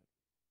leadership?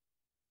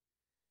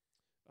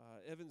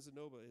 Evan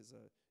Zanoba is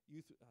a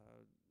youth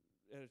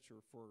editor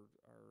for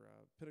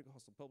our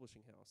Pentecostal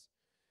publishing house.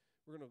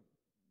 We're going to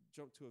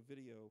jump to a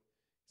video.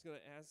 He's going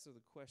to answer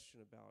the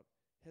question about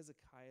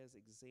Hezekiah's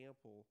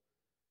example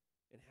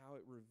and how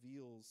it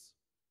reveals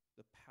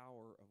the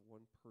power of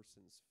one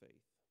person's faith.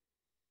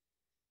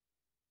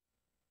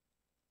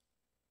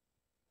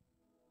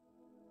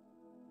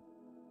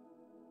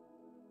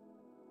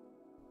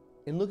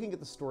 In looking at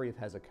the story of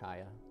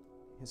Hezekiah,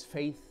 his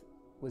faith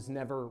was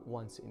never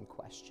once in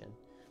question.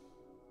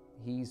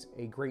 He's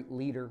a great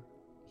leader.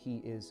 He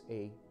is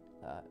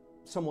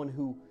someone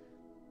who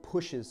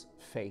pushes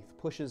faith,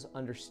 pushes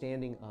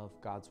understanding of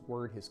God's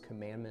word, his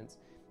commandments.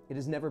 It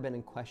has never been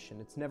in question.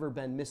 It's never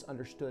been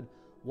misunderstood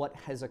what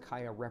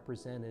Hezekiah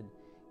represented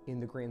in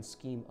the grand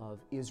scheme of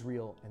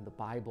Israel and the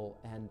Bible,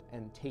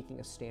 and taking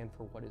a stand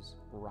for what is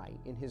right.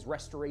 In his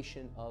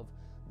restoration of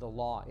the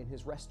law, in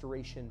his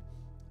restoration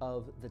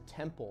of the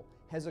temple,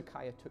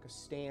 Hezekiah took a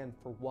stand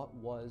for what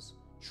was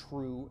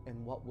true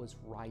and what was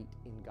right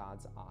in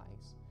God's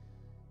eyes.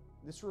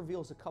 This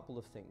reveals a couple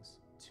of things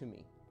to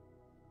me.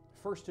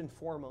 First and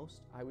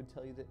foremost, I would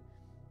tell you that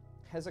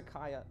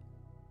Hezekiah,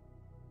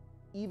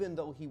 even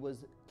though he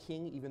was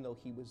king, even though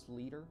he was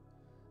leader,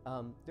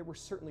 there were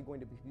certainly going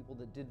to be people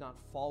that did not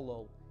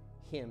follow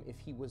him if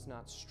he was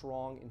not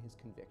strong in his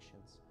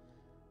convictions.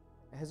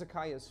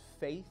 Hezekiah's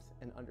faith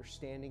and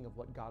understanding of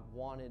what God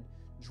wanted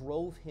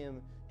drove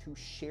him to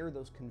share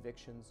those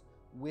convictions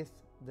with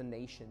the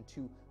nation,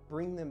 to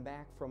bring them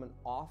back from an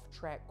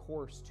off-track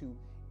course to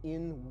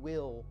in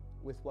will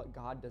with what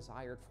God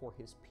desired for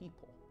his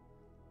people.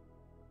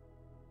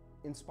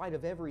 In spite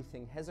of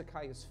everything,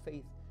 Hezekiah's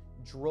faith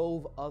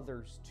drove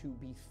others to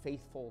be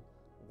faithful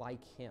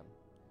like him.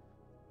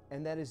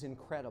 And that is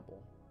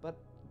incredible. But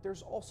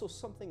there's also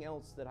something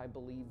else that I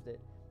believe that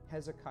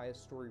Hezekiah's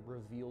story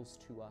reveals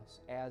to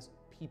us as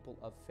people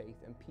of faith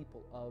and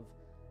people of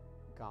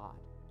God.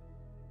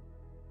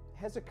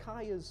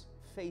 Hezekiah's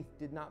faith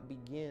did not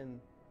begin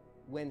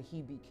when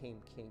he became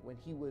king, when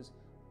he was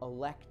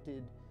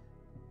elected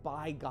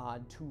by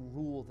God to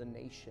rule the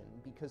nation.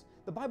 Because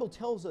the Bible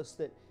tells us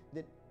that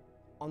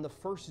on the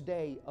first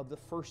day of the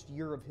first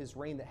year of his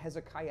reign, that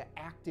Hezekiah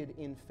acted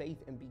in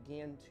faith and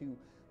began to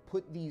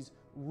put these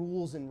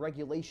rules and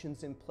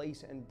regulations in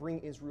place and bring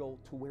Israel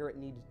to where it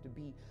needed to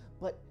be.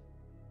 But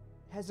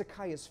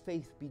Hezekiah's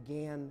faith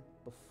began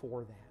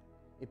before that.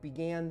 It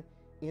began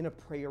in a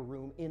prayer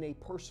room, in a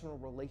personal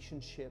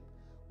relationship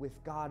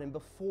with God. And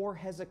before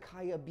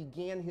Hezekiah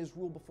began his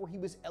rule, before he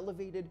was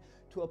elevated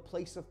to a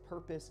place of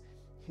purpose,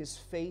 his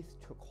faith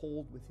took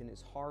hold within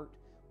his heart,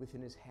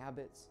 within his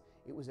habits.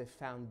 It was a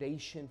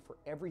foundation for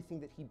everything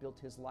that he built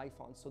his life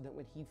on, so that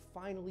when he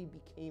finally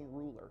became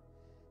ruler,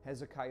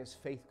 Hezekiah's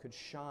faith could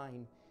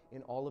shine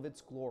in all of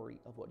its glory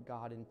of what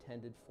God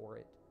intended for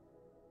it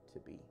to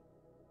be.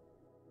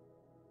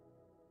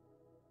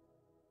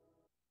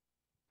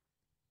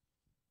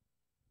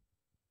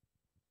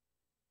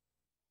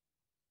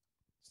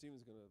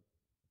 Stephen's going to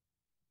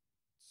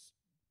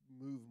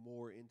move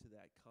more into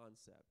that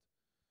concept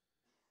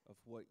of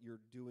what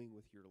you're doing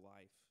with your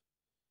life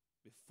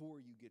before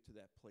you get to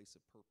that place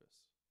of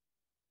purpose.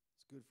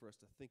 It's good for us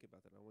to think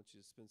about that. I want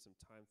you to spend some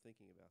time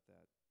thinking about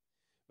that.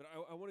 But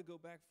I want to go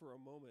back for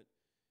a moment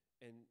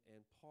and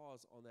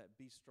pause on that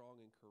be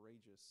strong and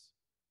courageous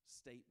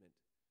statement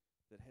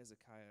that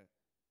Hezekiah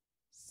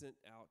sent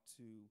out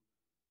to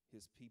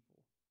his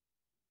people.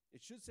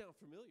 It should sound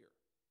familiar.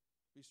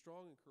 Be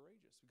strong and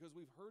courageous, because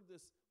we've heard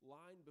this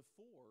line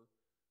before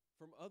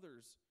from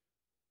others.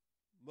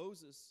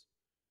 Moses,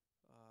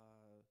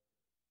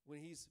 when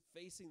he's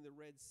facing the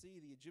Red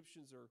Sea, the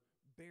Egyptians are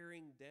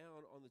bearing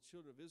down on the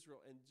children of Israel,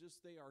 and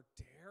just they are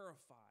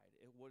terrified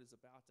at what is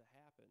about to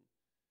happen.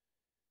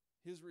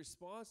 His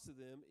response to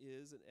them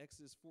is in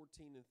Exodus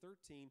 14 and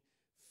 13,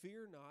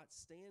 "Fear not,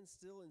 stand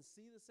still and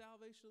see the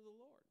salvation of the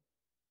Lord."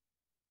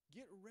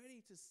 Get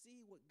ready to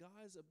see what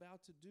God's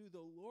about to do. The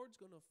Lord's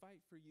going to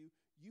fight for you.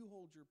 You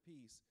hold your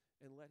peace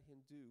and let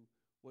him do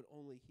what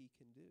only he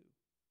can do.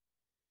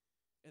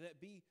 And that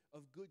be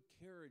of good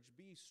courage,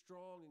 be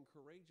strong and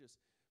courageous.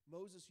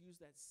 Moses used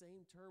that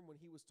same term when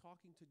he was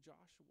talking to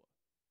Joshua.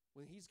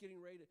 When Moses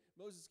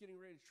is getting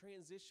ready to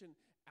transition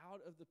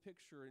out of the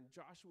picture, and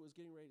Joshua is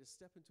getting ready to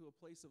step into a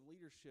place of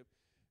leadership,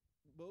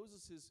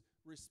 Moses'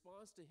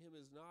 response to him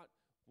is not,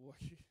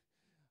 "Boy,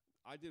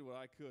 I did what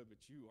I could,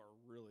 but you are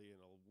really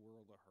in a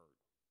world of hurt."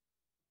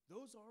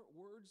 Those aren't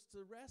words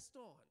to rest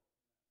on.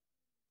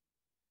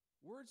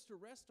 Words to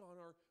rest on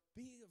are,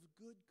 be of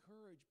good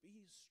courage,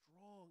 be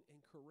strong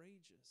and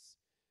courageous.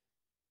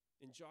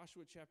 In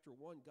Joshua chapter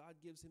 1, God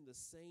gives him the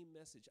same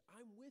message.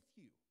 I'm with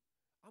you.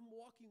 I'm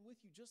walking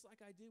with you just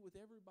like I did with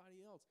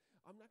everybody else.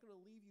 I'm not going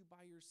to leave you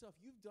by yourself.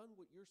 You've done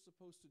what you're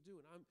supposed to do,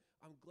 and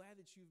I'm glad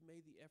that you've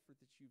made the effort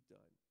that you've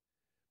done.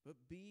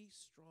 But be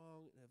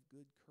strong and of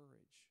good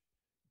courage.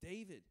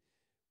 David,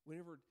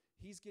 whenever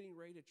he's getting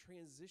ready to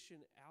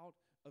transition out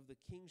of the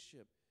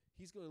kingship,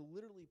 he's going to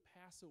literally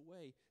pass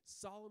away.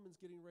 Solomon's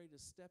getting ready to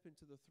step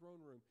into the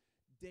throne room.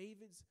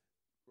 David's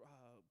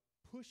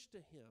push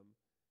to him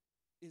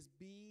is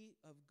be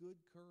of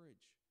good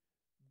courage.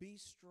 Be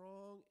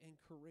strong and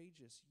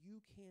courageous.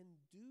 You can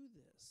do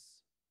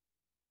this.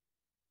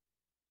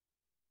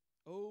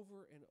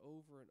 Over and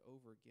over and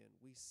over again,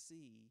 we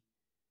see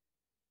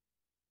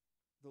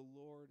the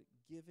Lord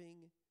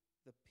giving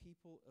the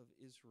people of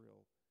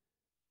Israel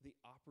the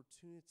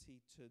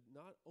opportunity to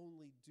not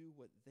only do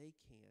what they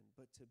can,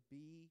 but to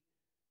be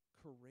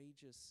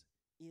courageous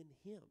in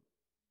him.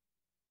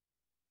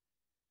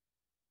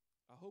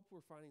 I hope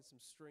we're finding some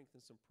strength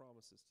and some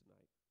promises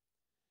tonight.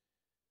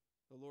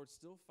 The Lord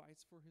still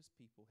fights for his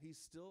people. He's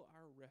still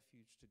our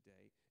refuge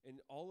today.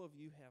 And all of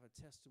you have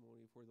a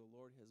testimony of where the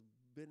Lord has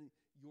been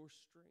your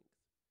strength.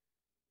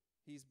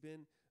 He's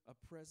been a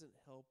present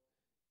help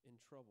in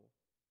trouble.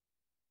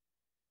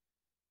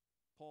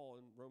 Paul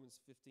in Romans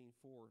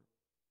 15:4.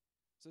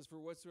 It says, "For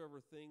whatsoever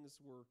things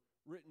were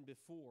written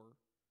before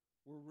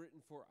were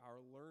written for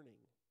our learning,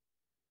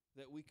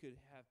 that we could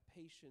have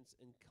patience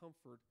and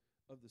comfort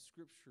of the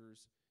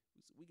Scriptures,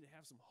 so we could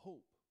have some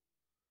hope."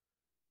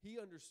 He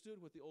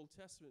understood what the Old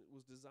Testament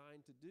was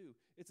designed to do.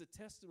 It's a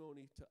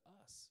testimony to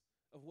us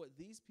of what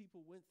these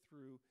people went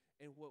through,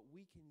 and what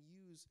we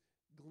can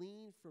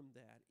glean from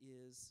that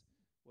is,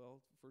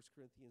 well, 1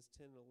 Corinthians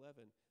 10 and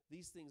 11.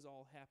 These things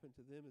all happened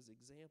to them as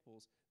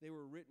examples. They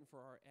were written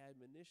for our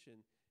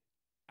admonition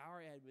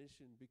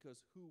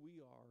because who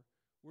we are,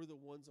 we're the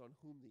ones on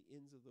whom the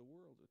ends of the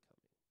world are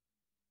coming.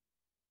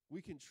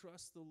 We can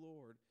trust the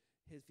Lord.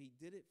 If he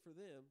did it for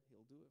them,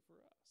 he'll do it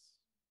for us.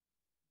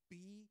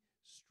 Be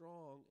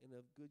strong and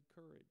of good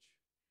courage.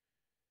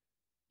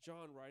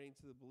 John, writing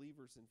to the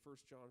believers in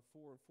 1 John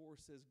 4:4,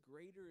 says,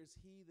 "Greater is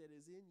he that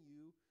is in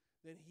you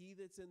than he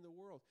that's in the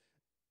world."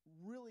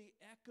 Really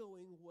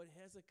echoing what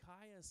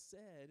Hezekiah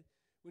said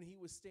when he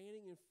was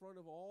standing in front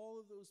of all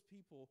of those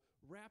people,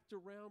 wrapped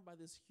around by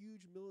this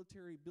huge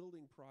military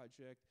building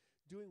project,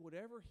 doing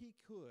whatever he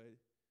could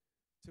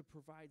to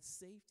provide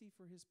safety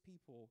for his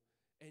people,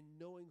 and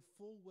knowing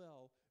full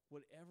well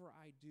whatever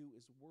I do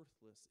is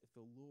worthless if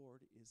the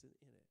Lord isn't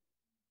in it.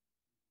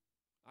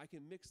 I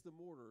can mix the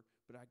mortar,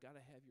 but I got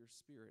to have your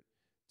Spirit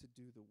to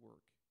do the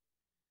work.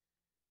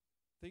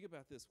 Think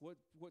about this.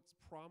 What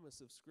promise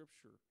of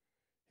Scripture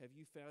have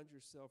you found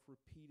yourself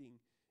repeating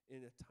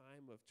in a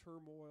time of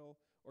turmoil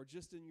or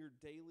just in your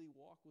daily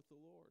walk with the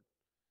Lord?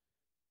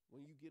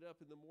 When you get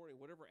up in the morning,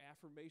 whatever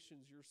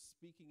affirmations you're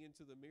speaking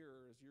into the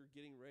mirror as you're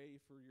getting ready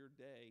for your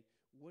day,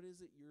 what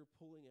is it you're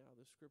pulling out of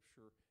the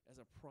Scripture as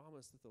a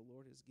promise that the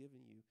Lord has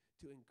given you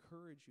to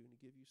encourage you and to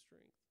give you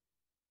strength?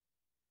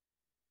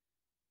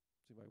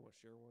 Does anybody want to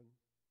share one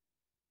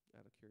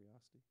out of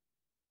curiosity?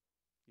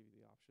 Give you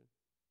the option.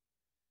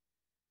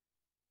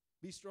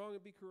 Be strong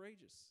and be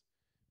courageous,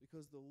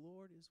 because the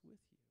Lord is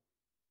with you.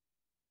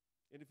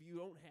 And if you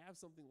don't have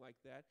something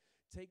like that,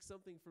 take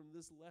something from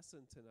this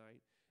lesson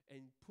tonight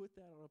and put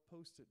that on a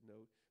Post-it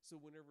note, so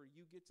whenever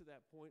you get to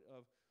that point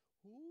of,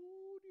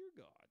 oh, dear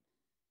God,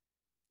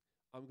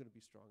 I'm going to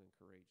be strong and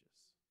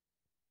courageous.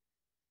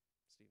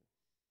 Stephen.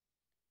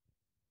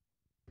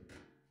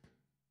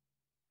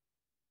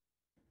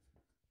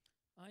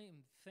 I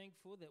am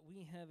thankful that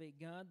we have a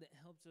God that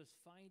helps us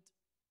fight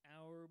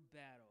our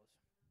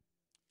battles.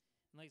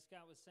 And like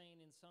Scott was saying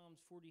in Psalms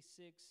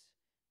 46,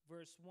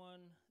 verse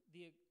 1,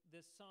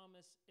 the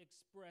psalmist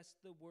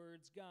expressed the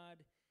words,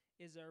 "God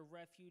is our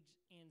refuge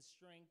and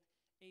strength,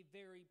 a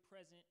very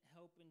present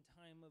help in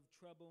time of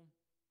trouble."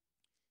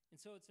 And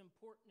so it's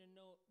important to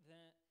note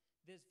that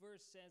this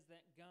verse says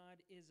that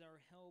God is our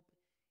help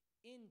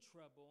in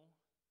trouble,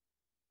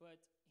 but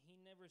he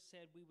never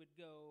said we would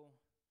go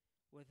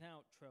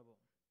without trouble.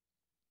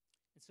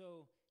 And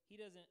so he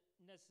doesn't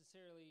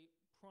necessarily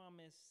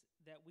promise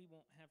that we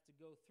won't have to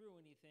go through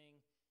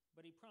anything,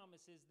 but he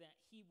promises that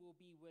he will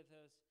be with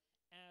us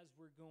as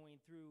we're going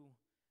through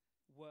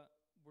what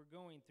we're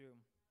going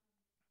through.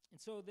 And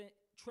so the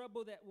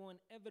trouble that will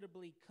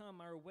inevitably come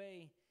our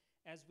way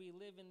as we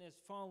live in this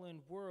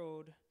fallen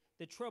world,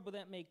 the trouble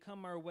that may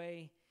come our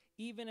way,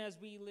 even as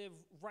we live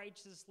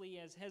righteously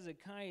as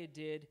Hezekiah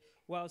did,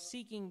 while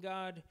seeking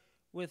God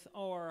with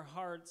all our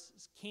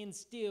hearts, can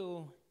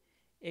still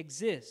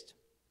exist.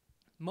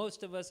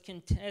 Most of us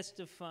can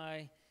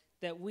testify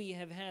that we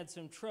have had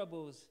some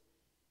troubles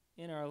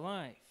in our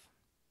life.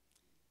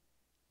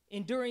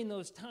 And during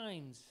those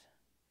times,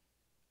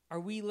 are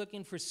we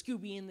looking for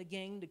Scooby and the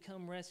gang to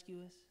come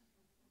rescue us?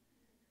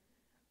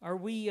 Are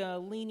we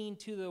leaning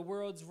to the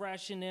world's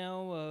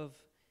rationale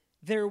of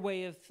their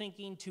way of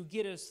thinking to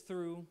get us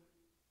through?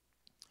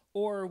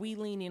 Or are we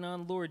leaning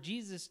on Lord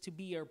Jesus to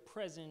be our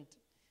present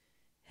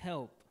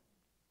help?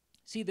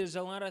 See, there's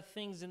a lot of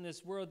things in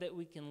this world that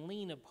we can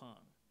lean upon.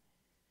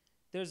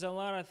 There's a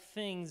lot of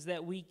things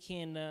that we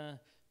can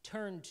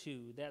turn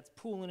to that's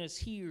pulling us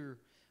here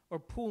or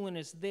pulling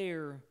us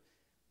there.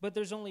 But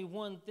there's only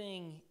one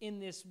thing in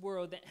this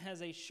world that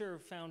has a sure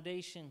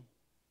foundation.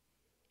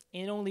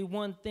 And only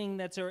one thing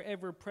that's our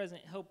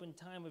ever-present help in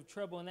time of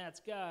trouble, and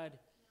that's God,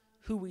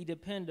 who we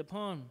depend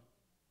upon.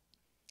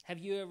 Have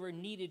you ever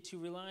needed to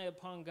rely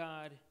upon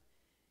God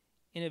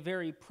in a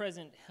very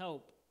present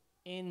help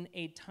in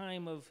a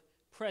time of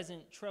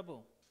present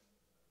trouble?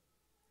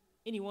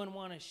 Anyone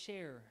want to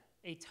share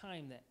a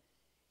time that,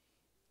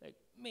 like,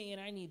 man,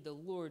 I need the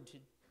Lord to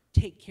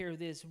take care of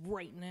this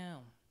right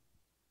now?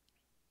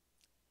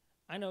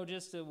 I know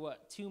just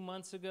 2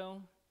 months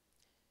ago,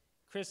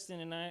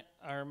 Kristen and I,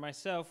 or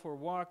myself, were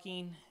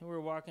walking. We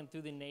were walking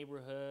through the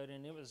neighborhood,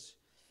 and it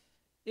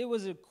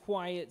was a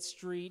quiet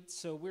street,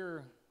 so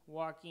we're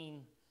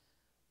walking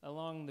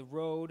along the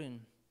road,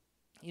 and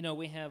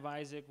we have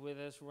Isaac with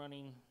us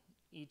running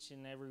each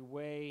and every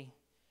way.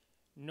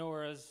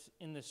 Nora's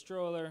in the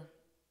stroller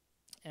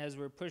as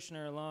we're pushing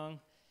her along.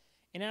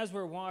 And as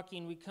we're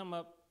walking, we come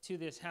up to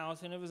this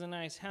house, and it was a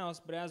nice house,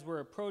 but as we're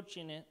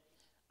approaching it,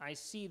 I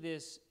see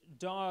this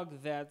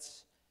dog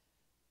that's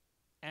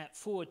at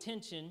full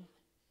attention,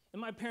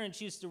 And my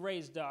parents used to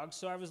raise dogs,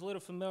 so I was a little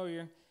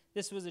familiar.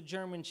 This was a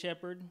German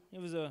Shepherd.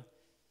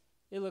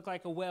 It looked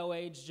like a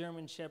well-aged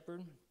German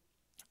Shepherd.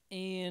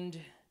 And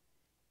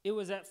it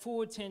was at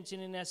full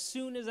attention, and as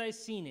soon as I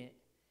seen it,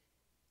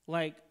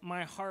 like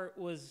my heart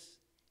was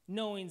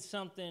knowing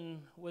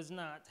something was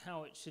not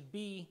how it should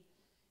be.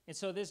 And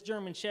so this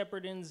German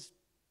Shepherd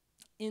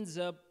ends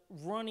up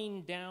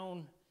running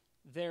down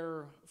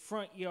their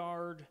front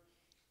yard.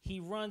 He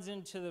runs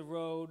into the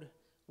road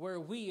where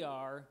we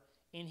are,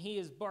 and he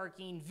is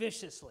barking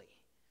viciously.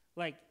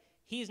 Like,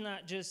 he's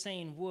not just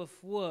saying woof,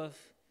 woof.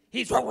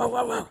 He's woof, woof,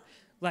 woof, woof.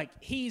 Like,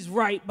 he's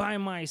right by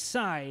my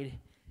side.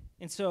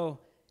 And so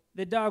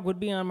the dog would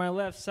be on my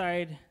left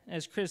side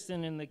as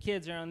Kristen and the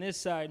kids are on this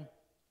side.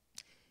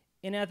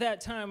 And at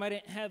that time, I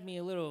didn't have me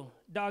a little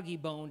doggy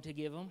bone to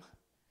give him.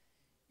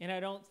 And I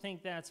don't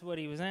think that's what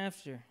he was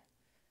after.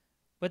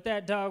 But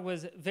that dog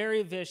was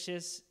very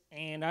vicious,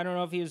 and I don't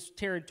know if he was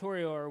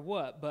territorial or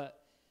what, but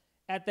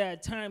at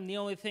that time, the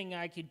only thing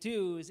I could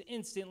do is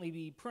instantly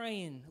be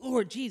praying,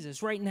 Lord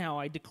Jesus, right now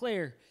I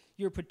declare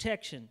your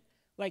protection,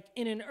 like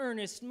in an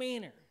earnest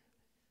manner,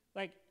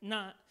 like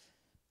not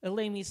a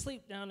lay me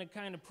sleep down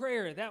kind of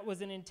prayer. That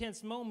was an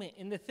intense moment.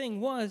 And the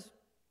thing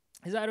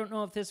is I don't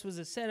know if this was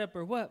a setup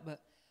or what,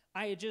 but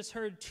I had just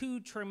heard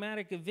 2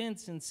 traumatic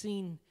events and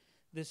seen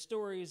the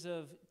stories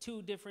of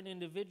 2 different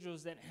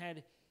individuals that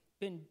had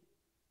been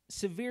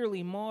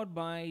severely mauled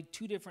by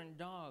 2 different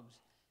dogs.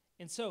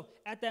 And so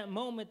at that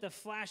moment, the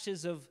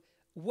flashes of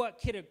what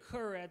could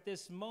occur at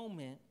this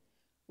moment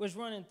was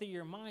running through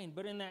your mind.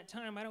 But in that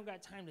time, I don't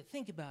got time to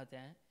think about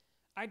that.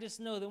 I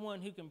just know the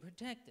one who can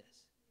protect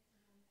us.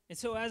 And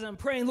so as I'm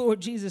praying, Lord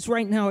Jesus,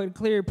 right now I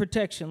declare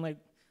protection. Like,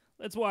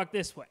 let's walk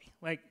this way.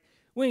 Like,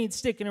 we ain't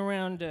sticking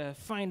around to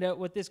find out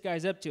what this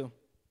guy's up to.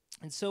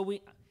 And so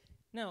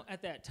now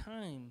at that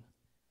time,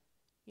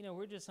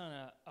 we're just on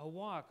a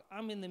walk.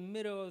 I'm in the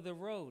middle of the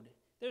road.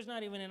 There's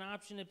not even an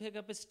option to pick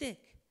up a stick.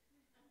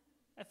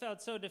 I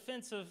felt so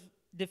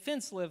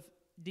defenseless,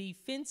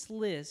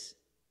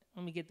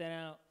 let me get that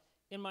out,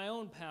 in my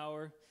own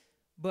power.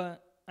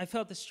 But I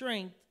felt the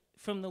strength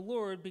from the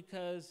Lord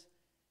because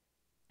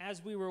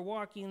as we were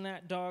walking,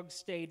 that dog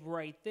stayed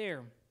right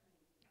there.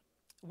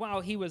 Wow,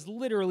 he was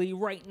literally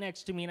right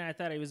next to me, and I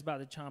thought he was about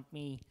to chomp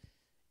me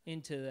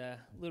into the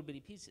little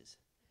bitty pieces.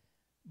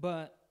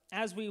 But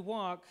as we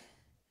walk,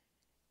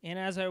 and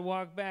as I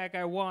walk back,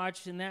 I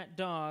watch, and that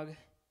dog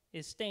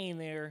is staying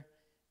there.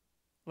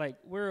 Like,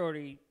 we're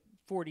already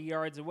 40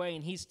 yards away,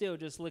 and he's still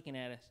just looking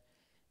at us.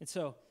 And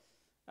so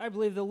I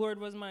believe the Lord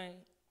was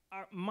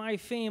my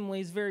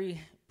family's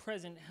very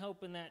present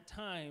help in that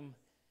time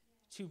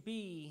to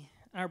be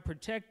our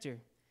protector,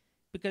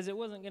 because it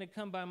wasn't going to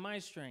come by my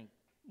strength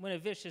when a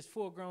vicious,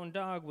 full-grown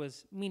dog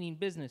was meaning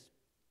business.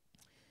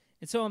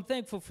 And so I'm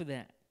thankful for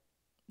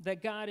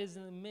that God is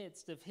in the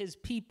midst of his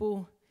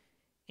people,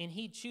 and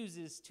he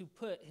chooses to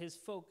put his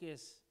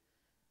focus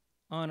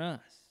on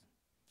us.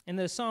 And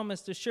the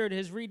psalmist assured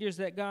his readers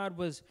that God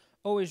was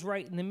always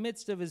right in the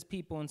midst of his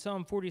people. In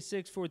Psalm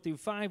 46,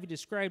 4-5, he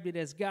described it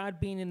as God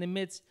being in the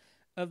midst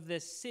of the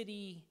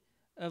city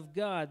of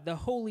God, the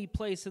holy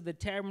place of the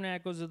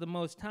tabernacles of the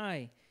Most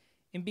High.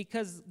 And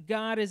because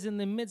God is in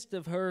the midst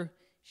of her,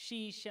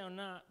 she shall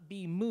not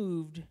be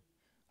moved.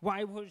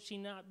 Why will she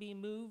not be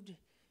moved?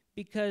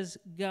 Because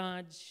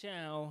God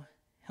shall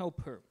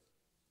help her.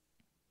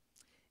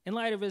 In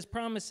light of his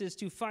promises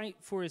to fight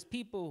for his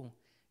people,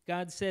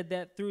 God said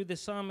that through the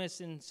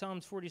psalmist in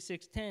Psalms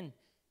 46:10,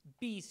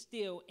 be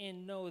still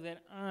and know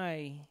that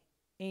I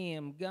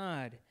am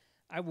God.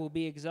 I will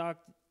be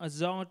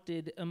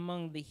exalted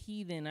among the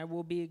heathen. I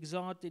will be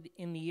exalted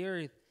in the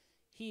earth.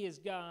 He is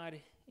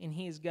God, and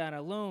he is God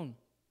alone.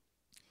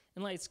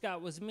 And like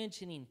Scott was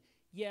mentioning,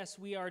 yes,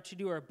 we are to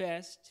do our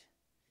best.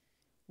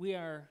 We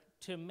are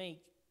to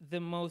make the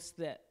most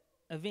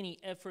of any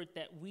effort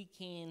that we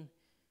can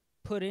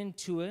put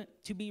into it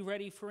to be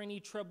ready for any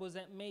troubles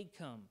that may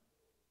come,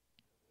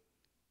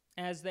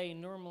 as they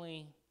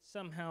normally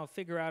somehow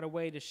figure out a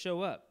way to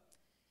show up.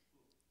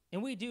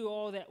 And we do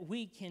all that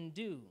we can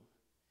do.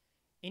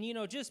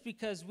 And just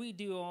because we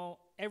do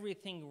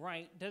everything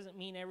right doesn't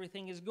mean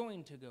everything is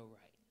going to go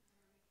right.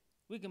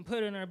 We can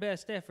put in our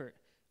best effort.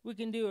 We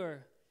can do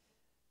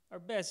our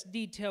best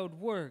detailed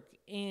work,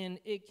 and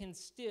it can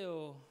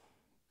still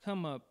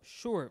come up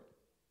short.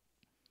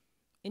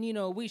 And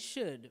we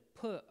should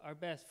put our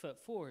best foot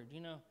forward.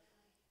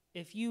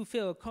 If you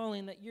feel a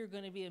calling that you're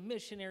going to be a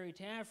missionary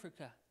to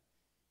Africa,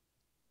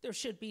 there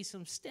should be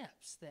some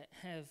steps that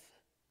have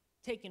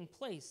taken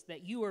place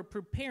that you are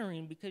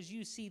preparing because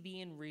you see the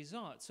end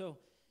result. So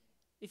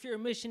if you're a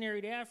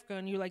missionary to Africa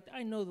and you're like,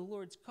 I know the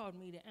Lord's called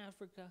me to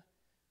Africa,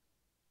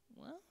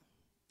 well,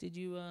 did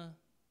you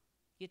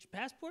get your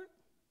passport?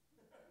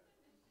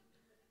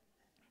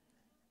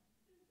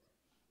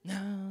 No,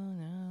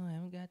 I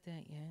haven't got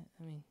that yet.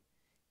 I mean,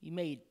 you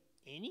made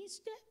any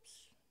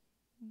steps,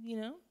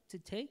 to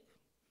take,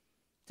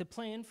 to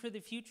plan for the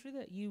future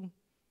that you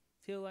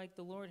feel like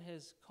the Lord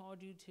has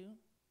called you to?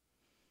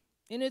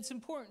 And it's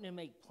important to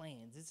make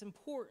plans. It's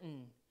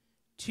important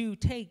to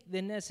take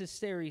the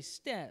necessary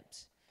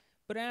steps.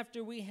 But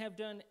after we have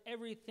done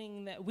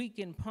everything that we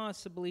can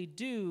possibly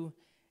do,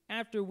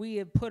 after we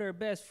have put our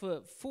best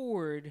foot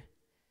forward,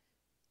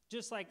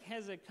 just like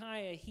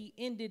Hezekiah, he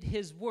ended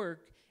his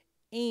work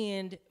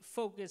and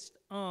focused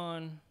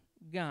on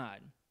God.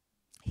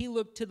 He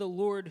looked to the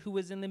Lord who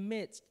was in the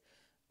midst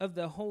of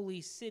the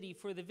holy city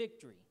for the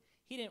victory.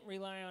 He didn't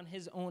rely on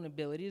his own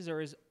abilities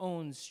or his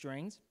own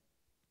strengths.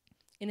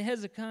 And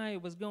Hezekiah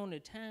was going to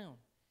town.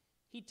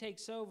 He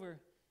takes over,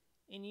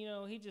 and,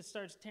 he just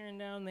starts tearing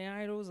down the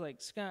idols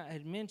like Scott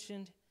had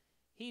mentioned.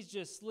 He's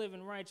just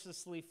living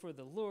righteously for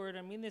the Lord.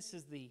 I mean, this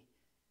is the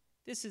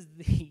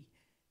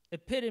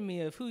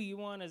epitome of who you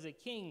want as a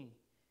king.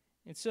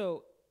 And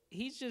so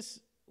he's just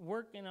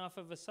working off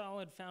of a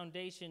solid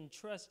foundation,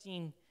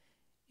 trusting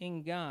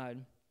in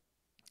God.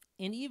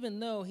 And even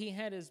though he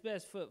had his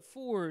best foot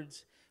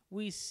forwards,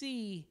 we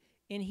see,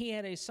 and he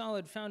had a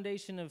solid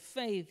foundation of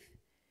faith,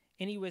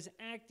 and he was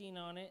acting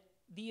on it,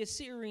 the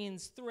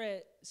Assyrians'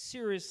 threat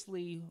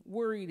seriously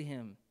worried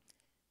him.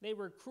 They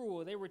were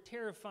cruel, they were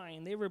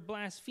terrifying, they were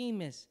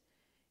blasphemous.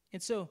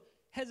 And so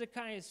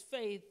Hezekiah's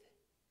faith,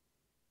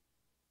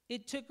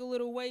 it took a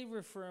little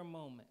waver for a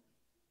moment.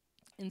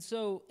 And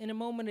so in a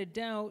moment of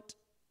doubt,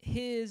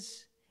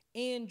 his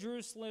and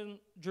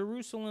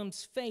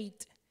Jerusalem's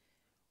fate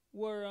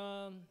were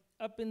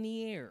up in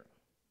the air.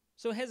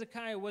 So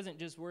Hezekiah wasn't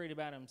just worried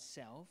about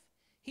himself.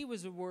 He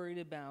was worried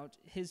about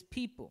his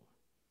people.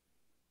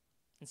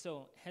 And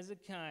so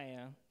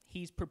Hezekiah,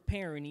 he's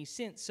preparing. He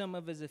sent some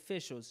of his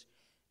officials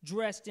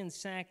dressed in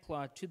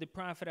sackcloth to the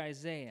prophet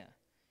Isaiah.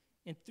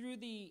 And through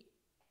the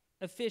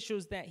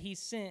officials that he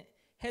sent,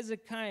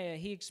 Hezekiah,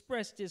 he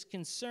expressed his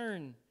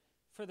concern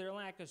for their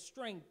lack of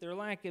strength, their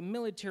lack of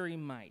military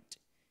might.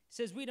 He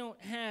says, we don't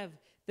have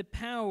the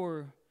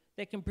power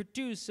that can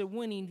produce a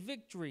winning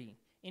victory.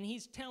 And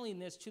he's telling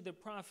this to the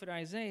prophet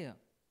Isaiah.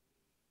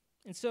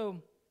 And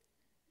so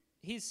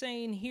he's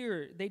saying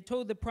here, they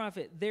told the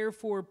prophet,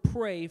 therefore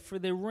pray for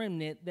the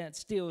remnant that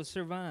still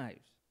survives.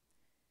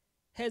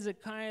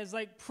 Hezekiah's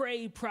like,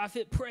 pray,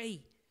 prophet,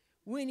 pray.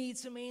 We need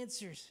some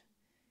answers.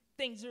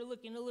 Things are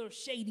looking a little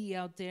shady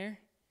out there.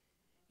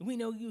 And we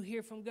know you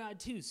hear from God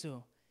too,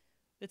 so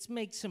let's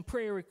make some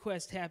prayer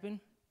requests happen.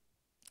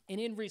 And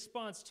in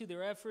response to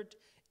their effort,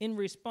 in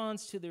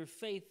response to their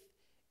faith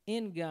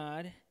in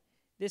God,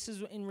 this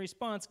is in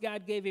response,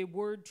 God gave a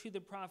word to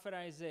the prophet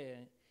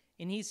Isaiah.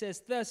 And he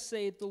says, thus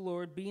saith the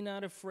Lord, be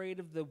not afraid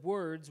of the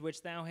words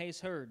which thou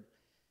hast heard.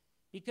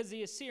 Because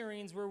the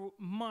Assyrians were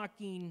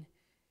mocking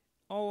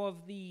all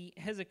of the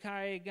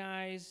Hezekiah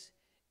guys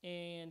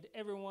and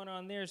everyone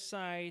on their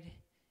side.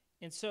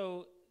 And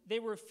so they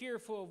were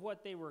fearful of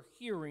what they were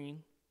hearing.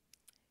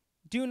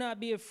 Do not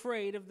be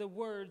afraid of the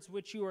words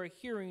which you are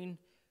hearing,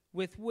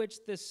 with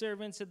which the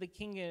servants of the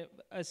king of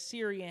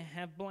Assyria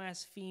have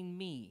blasphemed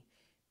me.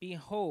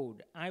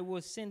 Behold, I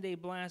will send a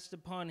blast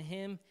upon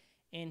him,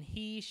 and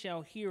he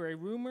shall hear a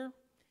rumor,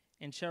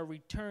 and shall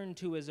return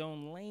to his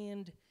own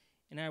land,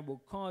 and I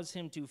will cause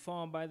him to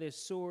fall by the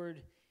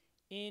sword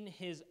in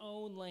his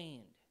own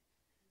land.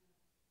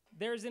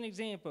 There's an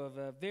example of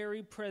a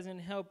very present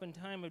help in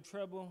time of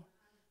trouble.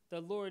 The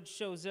Lord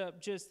shows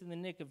up just in the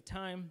nick of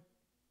time.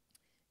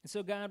 And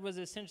so God was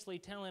essentially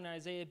telling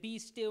Isaiah, be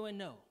still and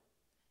know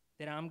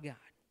that I'm God.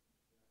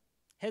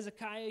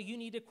 Hezekiah, you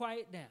need to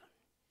quiet down.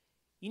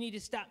 You need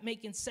to stop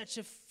making such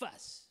a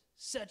fuss,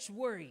 such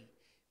worry,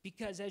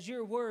 because as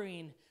you're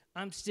worrying,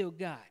 I'm still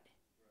God.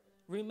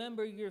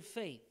 Remember your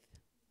faith.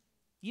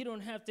 You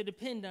don't have to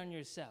depend on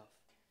yourself.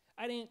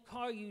 I didn't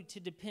call you to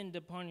depend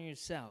upon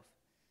yourself.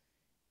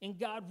 And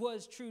God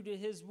was true to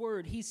his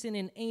word. He sent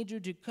an angel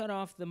to cut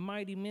off the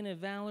mighty men of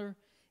valor.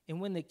 And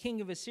when the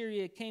king of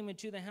Assyria came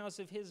into the house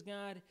of his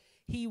God,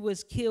 he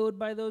was killed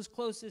by those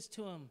closest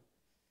to him.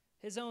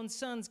 His own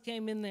sons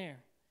came in there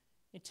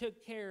and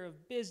took care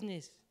of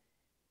business.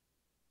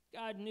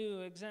 God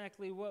knew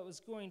exactly what was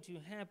going to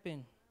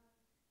happen,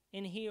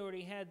 and he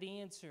already had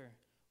the answer,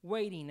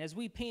 waiting. As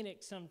we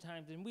panic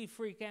sometimes and we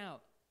freak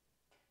out,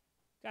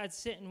 God's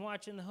sitting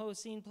watching the whole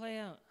scene play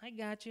out. I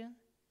got you.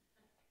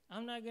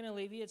 I'm not going to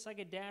leave you. It's like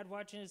a dad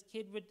watching his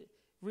kid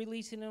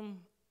releasing him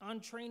on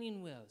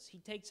training wheels. He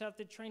takes off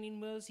the training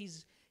wheels.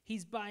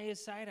 He's by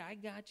his side. I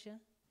got you.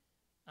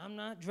 I'm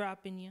not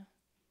dropping you.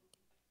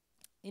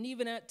 And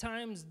even at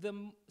times,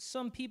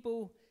 some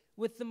people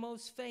with the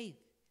most faith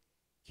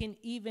can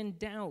even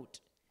doubt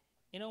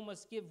and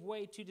almost give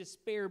way to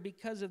despair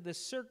because of the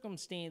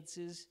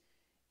circumstances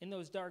in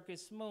those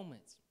darkest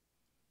moments.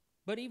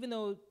 But even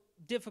though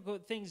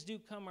difficult things do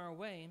come our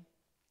way,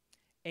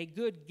 a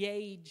good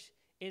gauge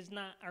is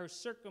not our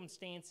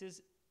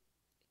circumstances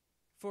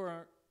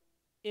for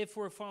if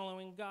we're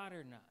following God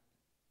or not.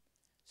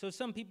 So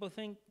some people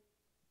think,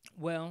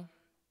 well,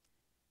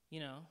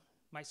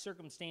 my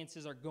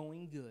circumstances are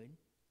going good,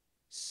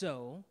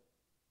 so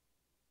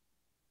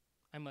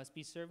I must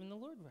be serving the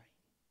Lord right.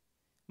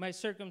 My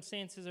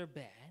circumstances are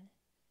bad,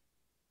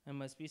 I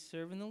must be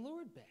serving the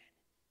Lord bad.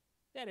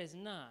 That is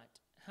not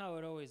how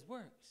it always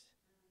works.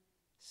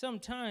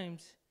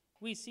 Sometimes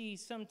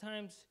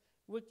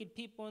wicked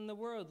people in the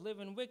world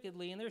living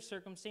wickedly, and their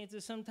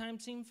circumstances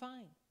sometimes seem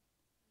fine.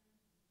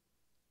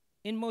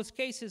 In most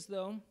cases,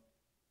 though,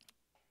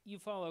 you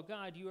follow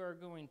God, you are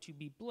going to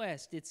be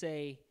blessed. It's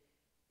a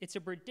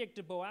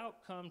predictable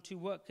outcome to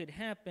what could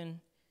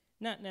happen,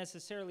 not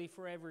necessarily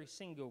for every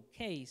single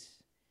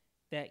case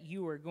that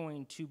you are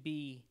going to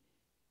be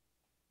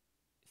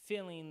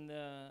feeling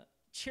the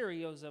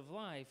Cheerios of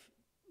life,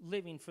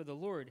 living for the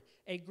Lord.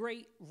 A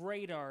great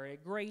radar, a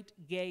great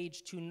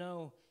gauge to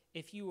know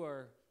if you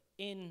are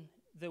in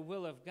the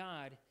will of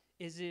God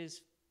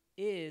is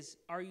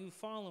are you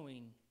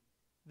following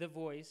the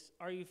voice?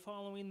 Are you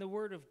following the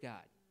word of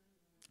God?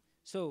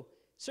 So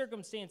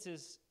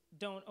circumstances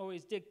don't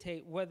always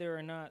dictate whether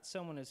or not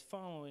someone is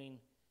following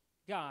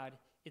God.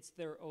 It's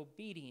their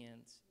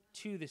obedience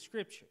to the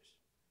scriptures.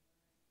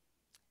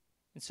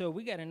 And so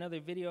we got another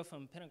video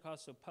from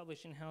Pentecostal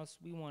Publishing House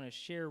we want to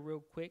share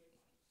real quick.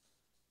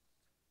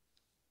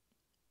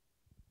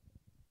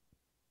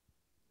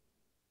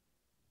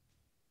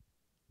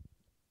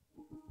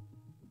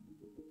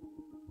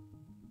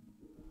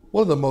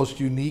 One of the most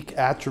unique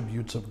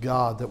attributes of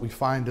God that we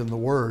find in the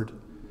Word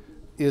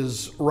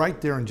is right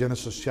there in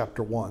Genesis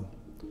chapter 1.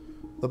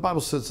 The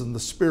Bible says, and the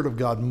Spirit of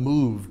God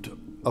moved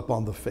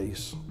upon the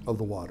face of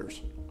the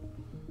waters.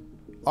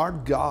 Our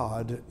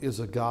God is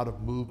a God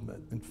of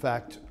movement. In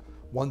fact,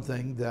 one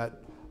thing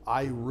that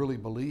I really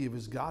believe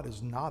is God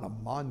is not a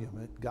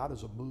monument, God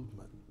is a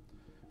movement.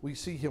 We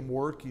see Him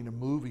working and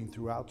moving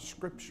throughout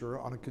Scripture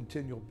on a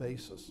continual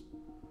basis.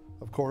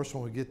 Of course,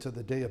 when we get to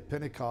the day of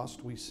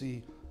Pentecost, we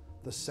see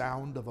the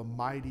sound of a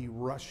mighty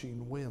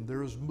rushing wind.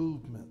 There is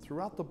movement.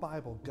 Throughout the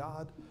Bible,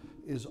 God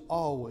is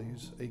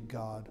always a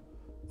God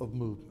of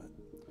movement.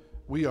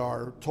 We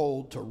are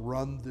told to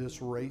run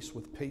this race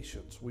with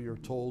patience. We are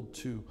told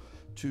to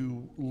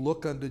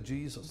look unto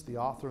Jesus, the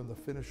author and the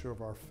finisher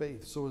of our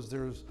faith. So as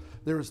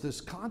there is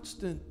this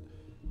constant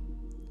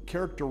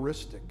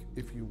characteristic,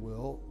 if you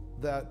will,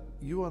 that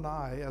you and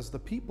I, as the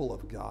people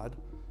of God,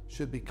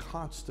 should be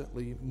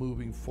constantly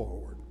moving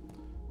forward.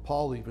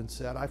 Paul even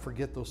said, I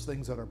forget those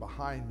things that are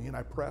behind me and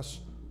I press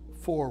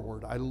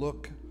forward. I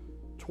look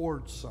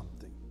towards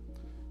something.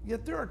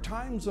 Yet there are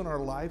times in our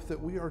life that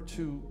we are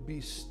to be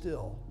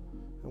still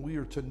and we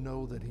are to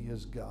know that He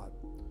is God.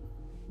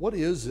 What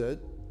is it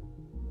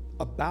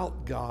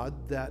about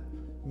God that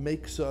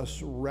makes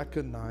us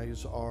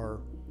recognize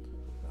our,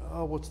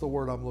 what's the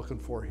word I'm looking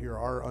for here?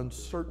 Our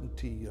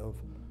uncertainty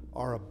of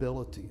our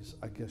abilities,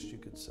 I guess you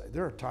could say.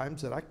 There are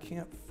times that I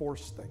can't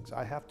force things.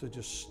 I have to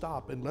just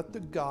stop and let the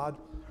God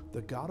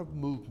of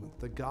movement,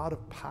 the God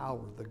of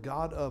power, the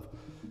God of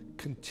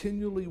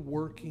continually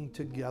working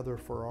together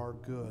for our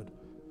good,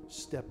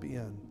 step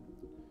in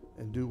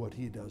and do what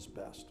He does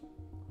best.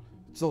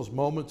 It's those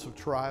moments of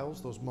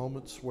trials, those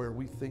moments where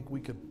we think we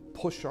could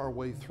push our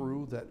way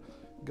through, that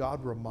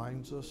God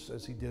reminds us,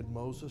 as He did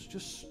Moses,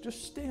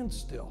 just stand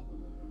still.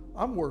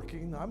 I'm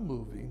working, I'm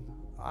moving,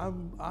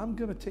 I'm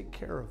going to take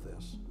care of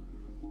this.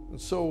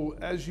 And so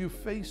as you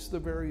face the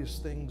various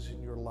things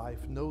in your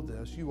life, know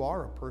this: you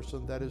are a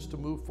person that is to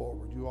move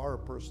forward. You are a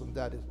person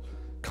that is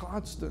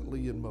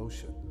constantly in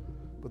motion.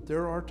 But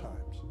there are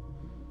times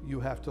you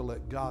have to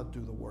let God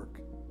do the work,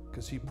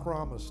 because He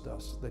promised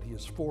us that He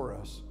is for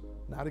us,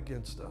 not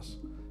against us.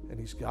 And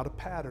He's got a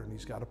pattern,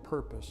 He's got a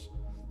purpose,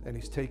 and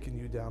He's taking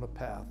you down a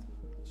path.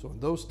 So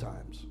in those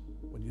times,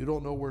 when you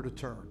don't know where to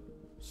turn,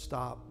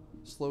 stop,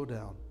 slow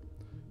down,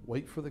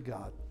 wait for the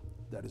God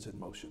that is in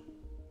motion.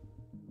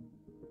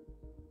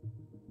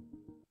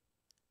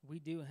 We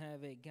do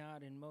have a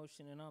God in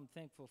motion, and I'm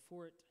thankful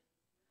for it.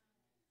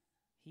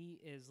 He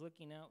is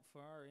looking out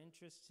for our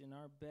interests, and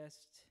our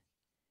best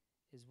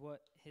is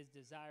what His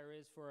desire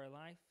is for our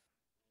life.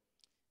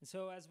 And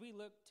so as we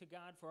look to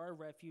God for our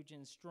refuge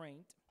and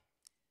strength,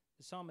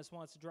 the psalmist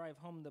wants to drive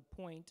home the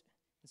point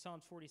in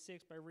Psalms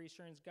 46 by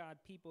reassuring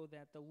God's people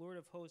that the Lord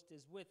of hosts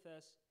is with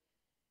us.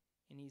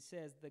 And he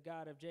says the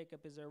God of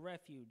Jacob is our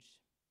refuge,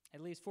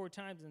 at least 4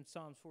 times in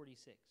Psalms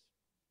 46.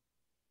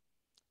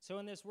 So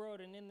in this world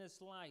and in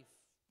this life,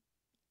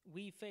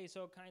 we face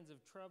all kinds of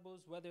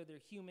troubles, whether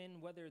they're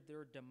human, whether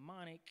they're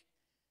demonic.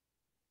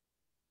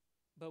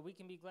 But we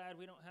can be glad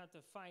we don't have to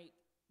fight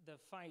the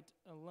fight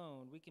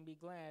alone. We can be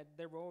glad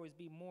there will always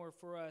be more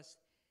for us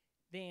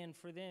than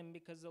for them,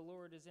 because the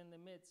Lord is in the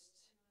midst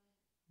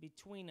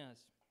between us.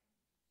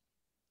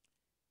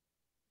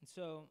 And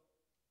so,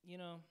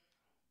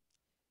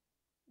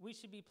 we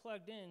should be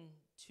plugged in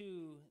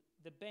to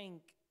the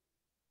bank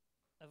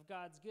of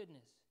God's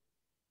goodness.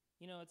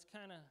 It's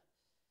kind of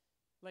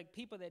like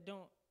people that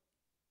don't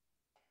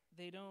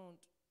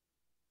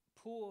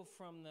pull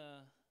from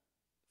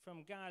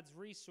God's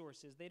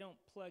resources. They don't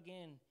plug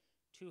in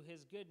to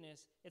His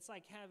goodness. It's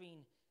like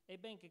having a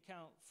bank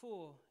account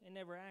full and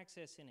never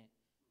accessing it.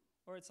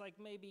 Or it's like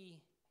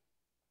maybe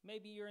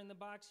you're in the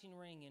boxing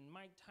ring and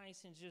Mike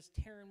Tyson's just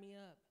tearing me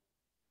up.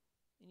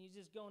 And you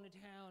just go into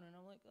town and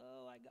I'm like,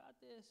 oh, I got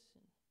this.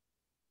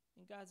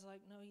 And God's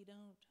like, no, you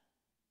don't.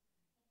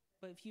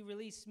 But if you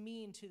release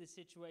me into the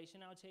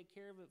situation, I'll take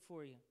care of it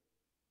for you.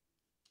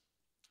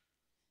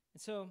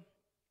 And so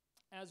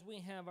as we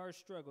have our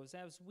struggles,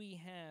 as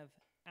we have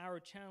our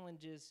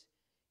challenges,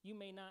 you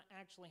may not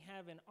actually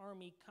have an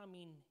army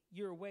coming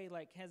your way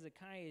like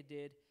Hezekiah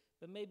did,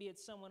 but maybe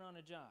it's someone on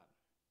a job.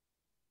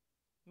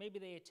 Maybe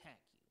they attack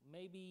you.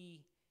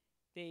 Maybe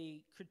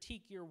they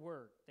critique your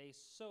work. They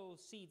sow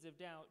seeds of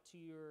doubt to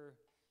your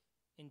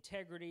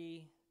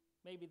integrity.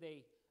 Maybe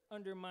they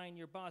undermine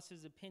your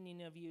boss's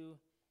opinion of you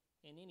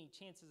and any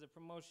chances of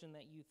promotion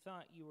that you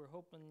thought you were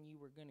hoping you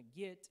were going to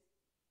get.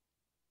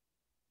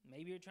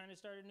 Maybe you're trying to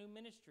start a new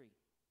ministry.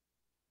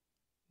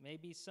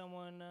 Maybe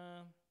someone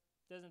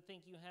doesn't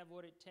think you have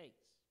what it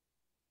takes.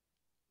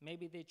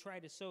 Maybe they try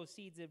to sow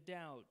seeds of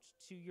doubt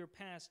to your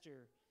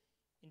pastor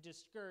and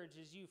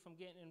discourages you from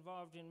getting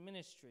involved in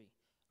ministry.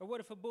 Or what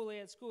if a bully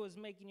at school is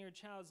making your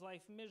child's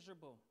life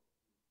miserable?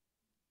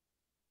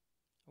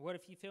 Or what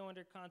if you feel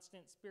under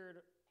constant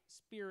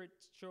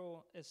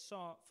spiritual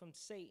assault from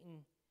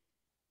Satan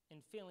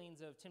and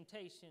feelings of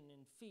temptation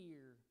and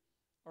fear,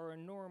 or a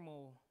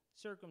normal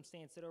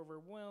circumstance that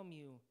overwhelm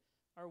you?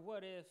 Or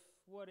what if?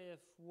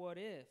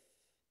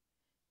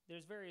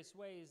 There's various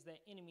ways that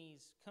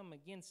enemies come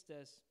against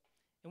us.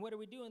 And what do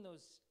we do in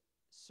those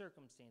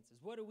circumstances?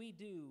 What do we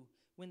do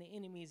when the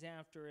enemy is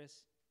after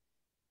us?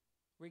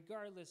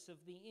 Regardless of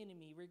the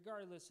enemy,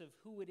 regardless of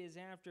who it is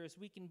after us,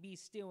 we can be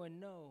still and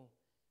know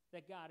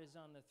that God is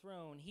on the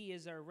throne. He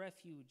is our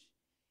refuge.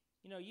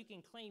 You know, you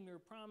can claim your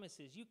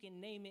promises. You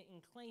can name it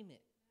and claim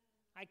it.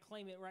 I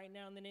claim it right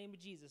now in the name of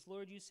Jesus.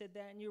 Lord, you said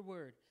that in your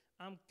word.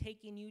 I'm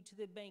taking you to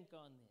the bank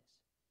on this.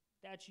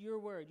 That's your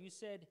word. You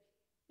said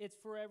it's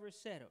forever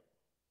settled.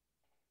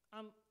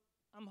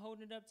 I'm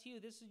holding it up to you.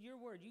 This is your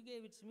word. You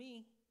gave it to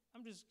me.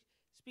 I'm just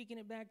speaking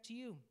it back to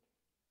you.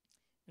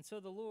 And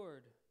so the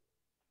Lord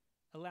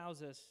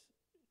allows us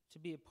to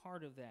be a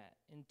part of that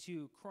and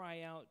to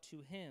cry out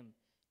to him,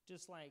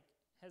 just like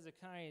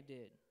Hezekiah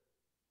did.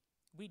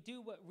 We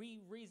do what we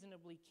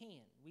reasonably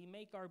can. We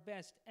make our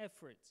best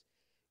efforts.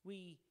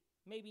 We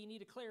maybe need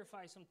to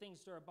clarify some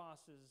things to our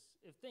bosses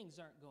if things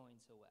aren't going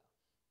so well.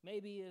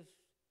 Maybe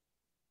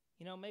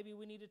maybe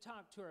we need to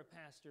talk to our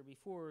pastor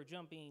before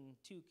jumping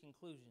to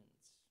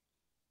conclusions.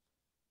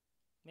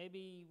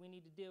 Maybe we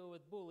need to deal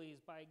with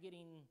bullies by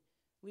getting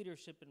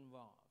leadership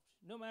involved.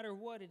 No matter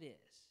what it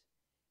is,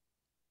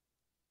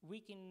 we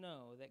can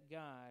know that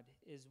God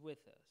is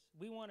with us.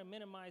 We want to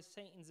minimize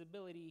Satan's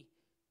ability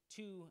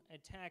to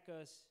attack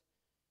us.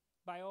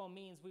 By all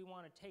means, we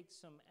want to take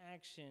some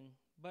action.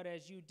 But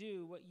as you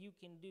do what you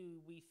can do,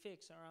 we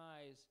fix our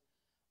eyes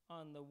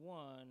on the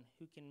one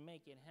who can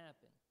make it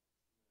happen.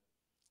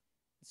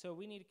 So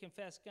we need to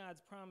confess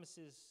God's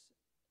promises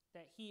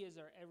that he is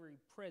our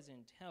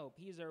ever-present help.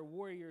 He is our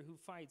warrior who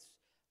fights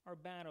our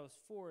battles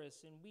for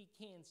us, and we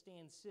can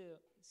stand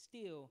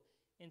still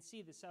and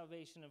see the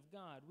salvation of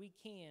God. We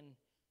can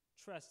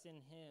trust in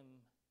him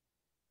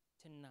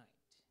tonight.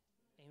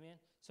 Amen.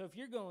 So if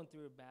you're going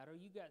through a battle,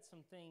 you got some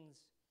things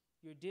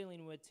you're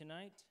dealing with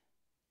tonight,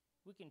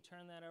 we can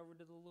turn that over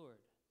to the Lord.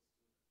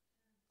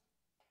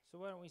 So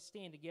why don't we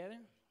stand together?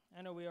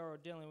 I know we are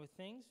dealing with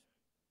things.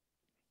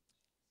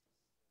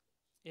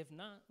 If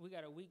not, we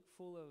got a week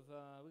full of,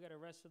 we got a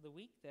rest of the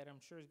week that I'm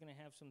sure is going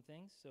to have some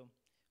things. So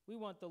we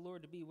want the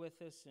Lord to be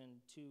with us and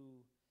to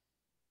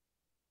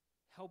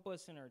help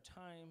us in our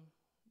time,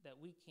 that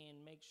we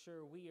can make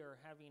sure we are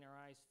having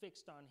our eyes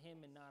fixed on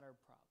him and not our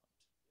problems.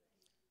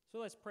 So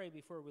let's pray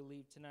before we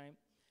leave tonight.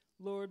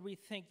 Lord, we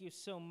thank you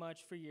so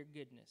much for your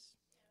goodness.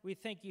 We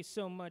thank you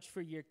so much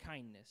for your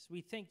kindness.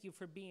 We thank you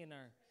for being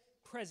our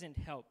present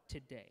help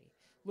today.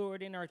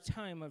 Lord, in our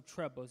time of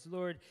troubles,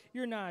 Lord,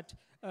 you're not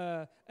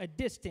a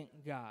distant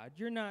God.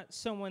 You're not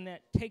someone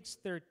that takes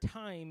their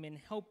time in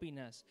helping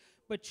us,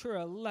 but you're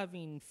a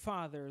loving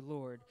Father,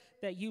 Lord,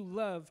 that you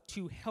love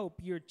to help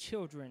your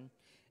children.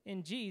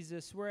 And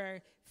Jesus,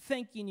 we're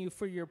thanking you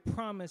for your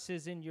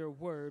promises in your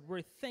word.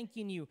 We're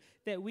thanking you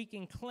that we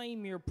can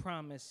claim your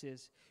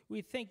promises.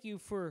 We thank you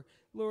for,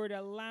 Lord,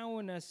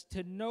 allowing us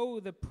to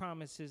know the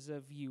promises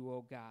of you,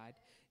 oh God.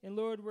 And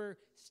Lord, we're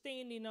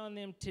standing on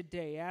them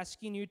today,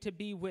 asking you to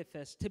be with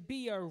us, to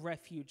be our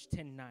refuge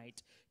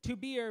tonight, to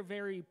be our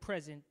very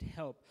present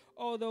help.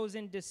 All those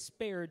in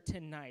despair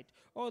tonight,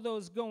 all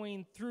those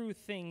going through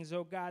things,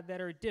 oh God,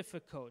 that are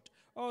difficult,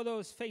 all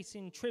those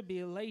facing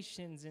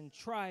tribulations and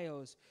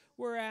trials,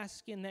 we're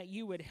asking that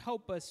you would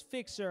help us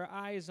fix our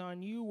eyes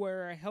on you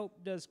where our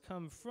help does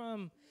come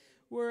from.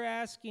 We're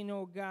asking,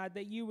 oh God,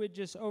 that you would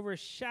just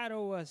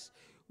overshadow us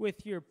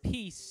with your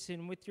peace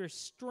and with your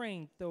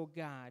strength, oh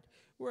God.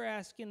 We're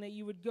asking that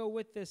you would go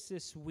with us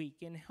this week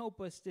and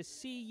help us to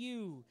see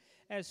you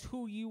as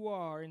who you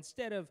are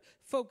instead of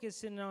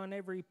focusing on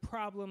every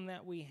problem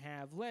that we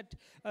have. Let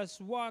us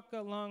walk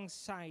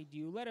alongside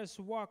you. Let us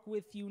walk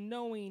with you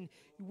knowing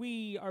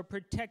we are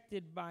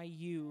protected by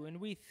you, and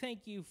we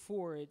thank you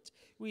for it.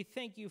 We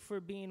thank you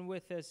for being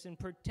with us and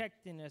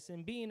protecting us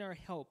and being our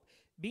help,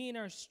 being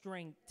our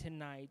strength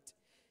tonight.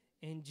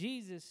 In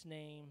Jesus'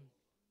 name,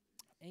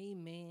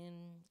 amen,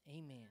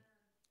 amen.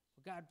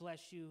 Well, God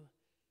bless you.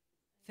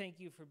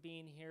 Thank you for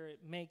being here. It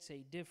makes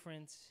a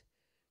difference.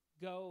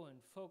 go and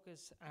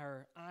focus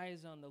our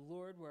eyes on the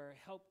Lord, where our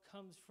help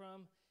comes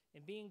from,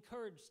 and be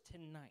encouraged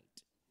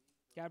tonight.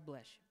 God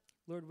bless you.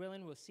 Lord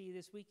willing, we'll see you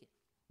this weekend.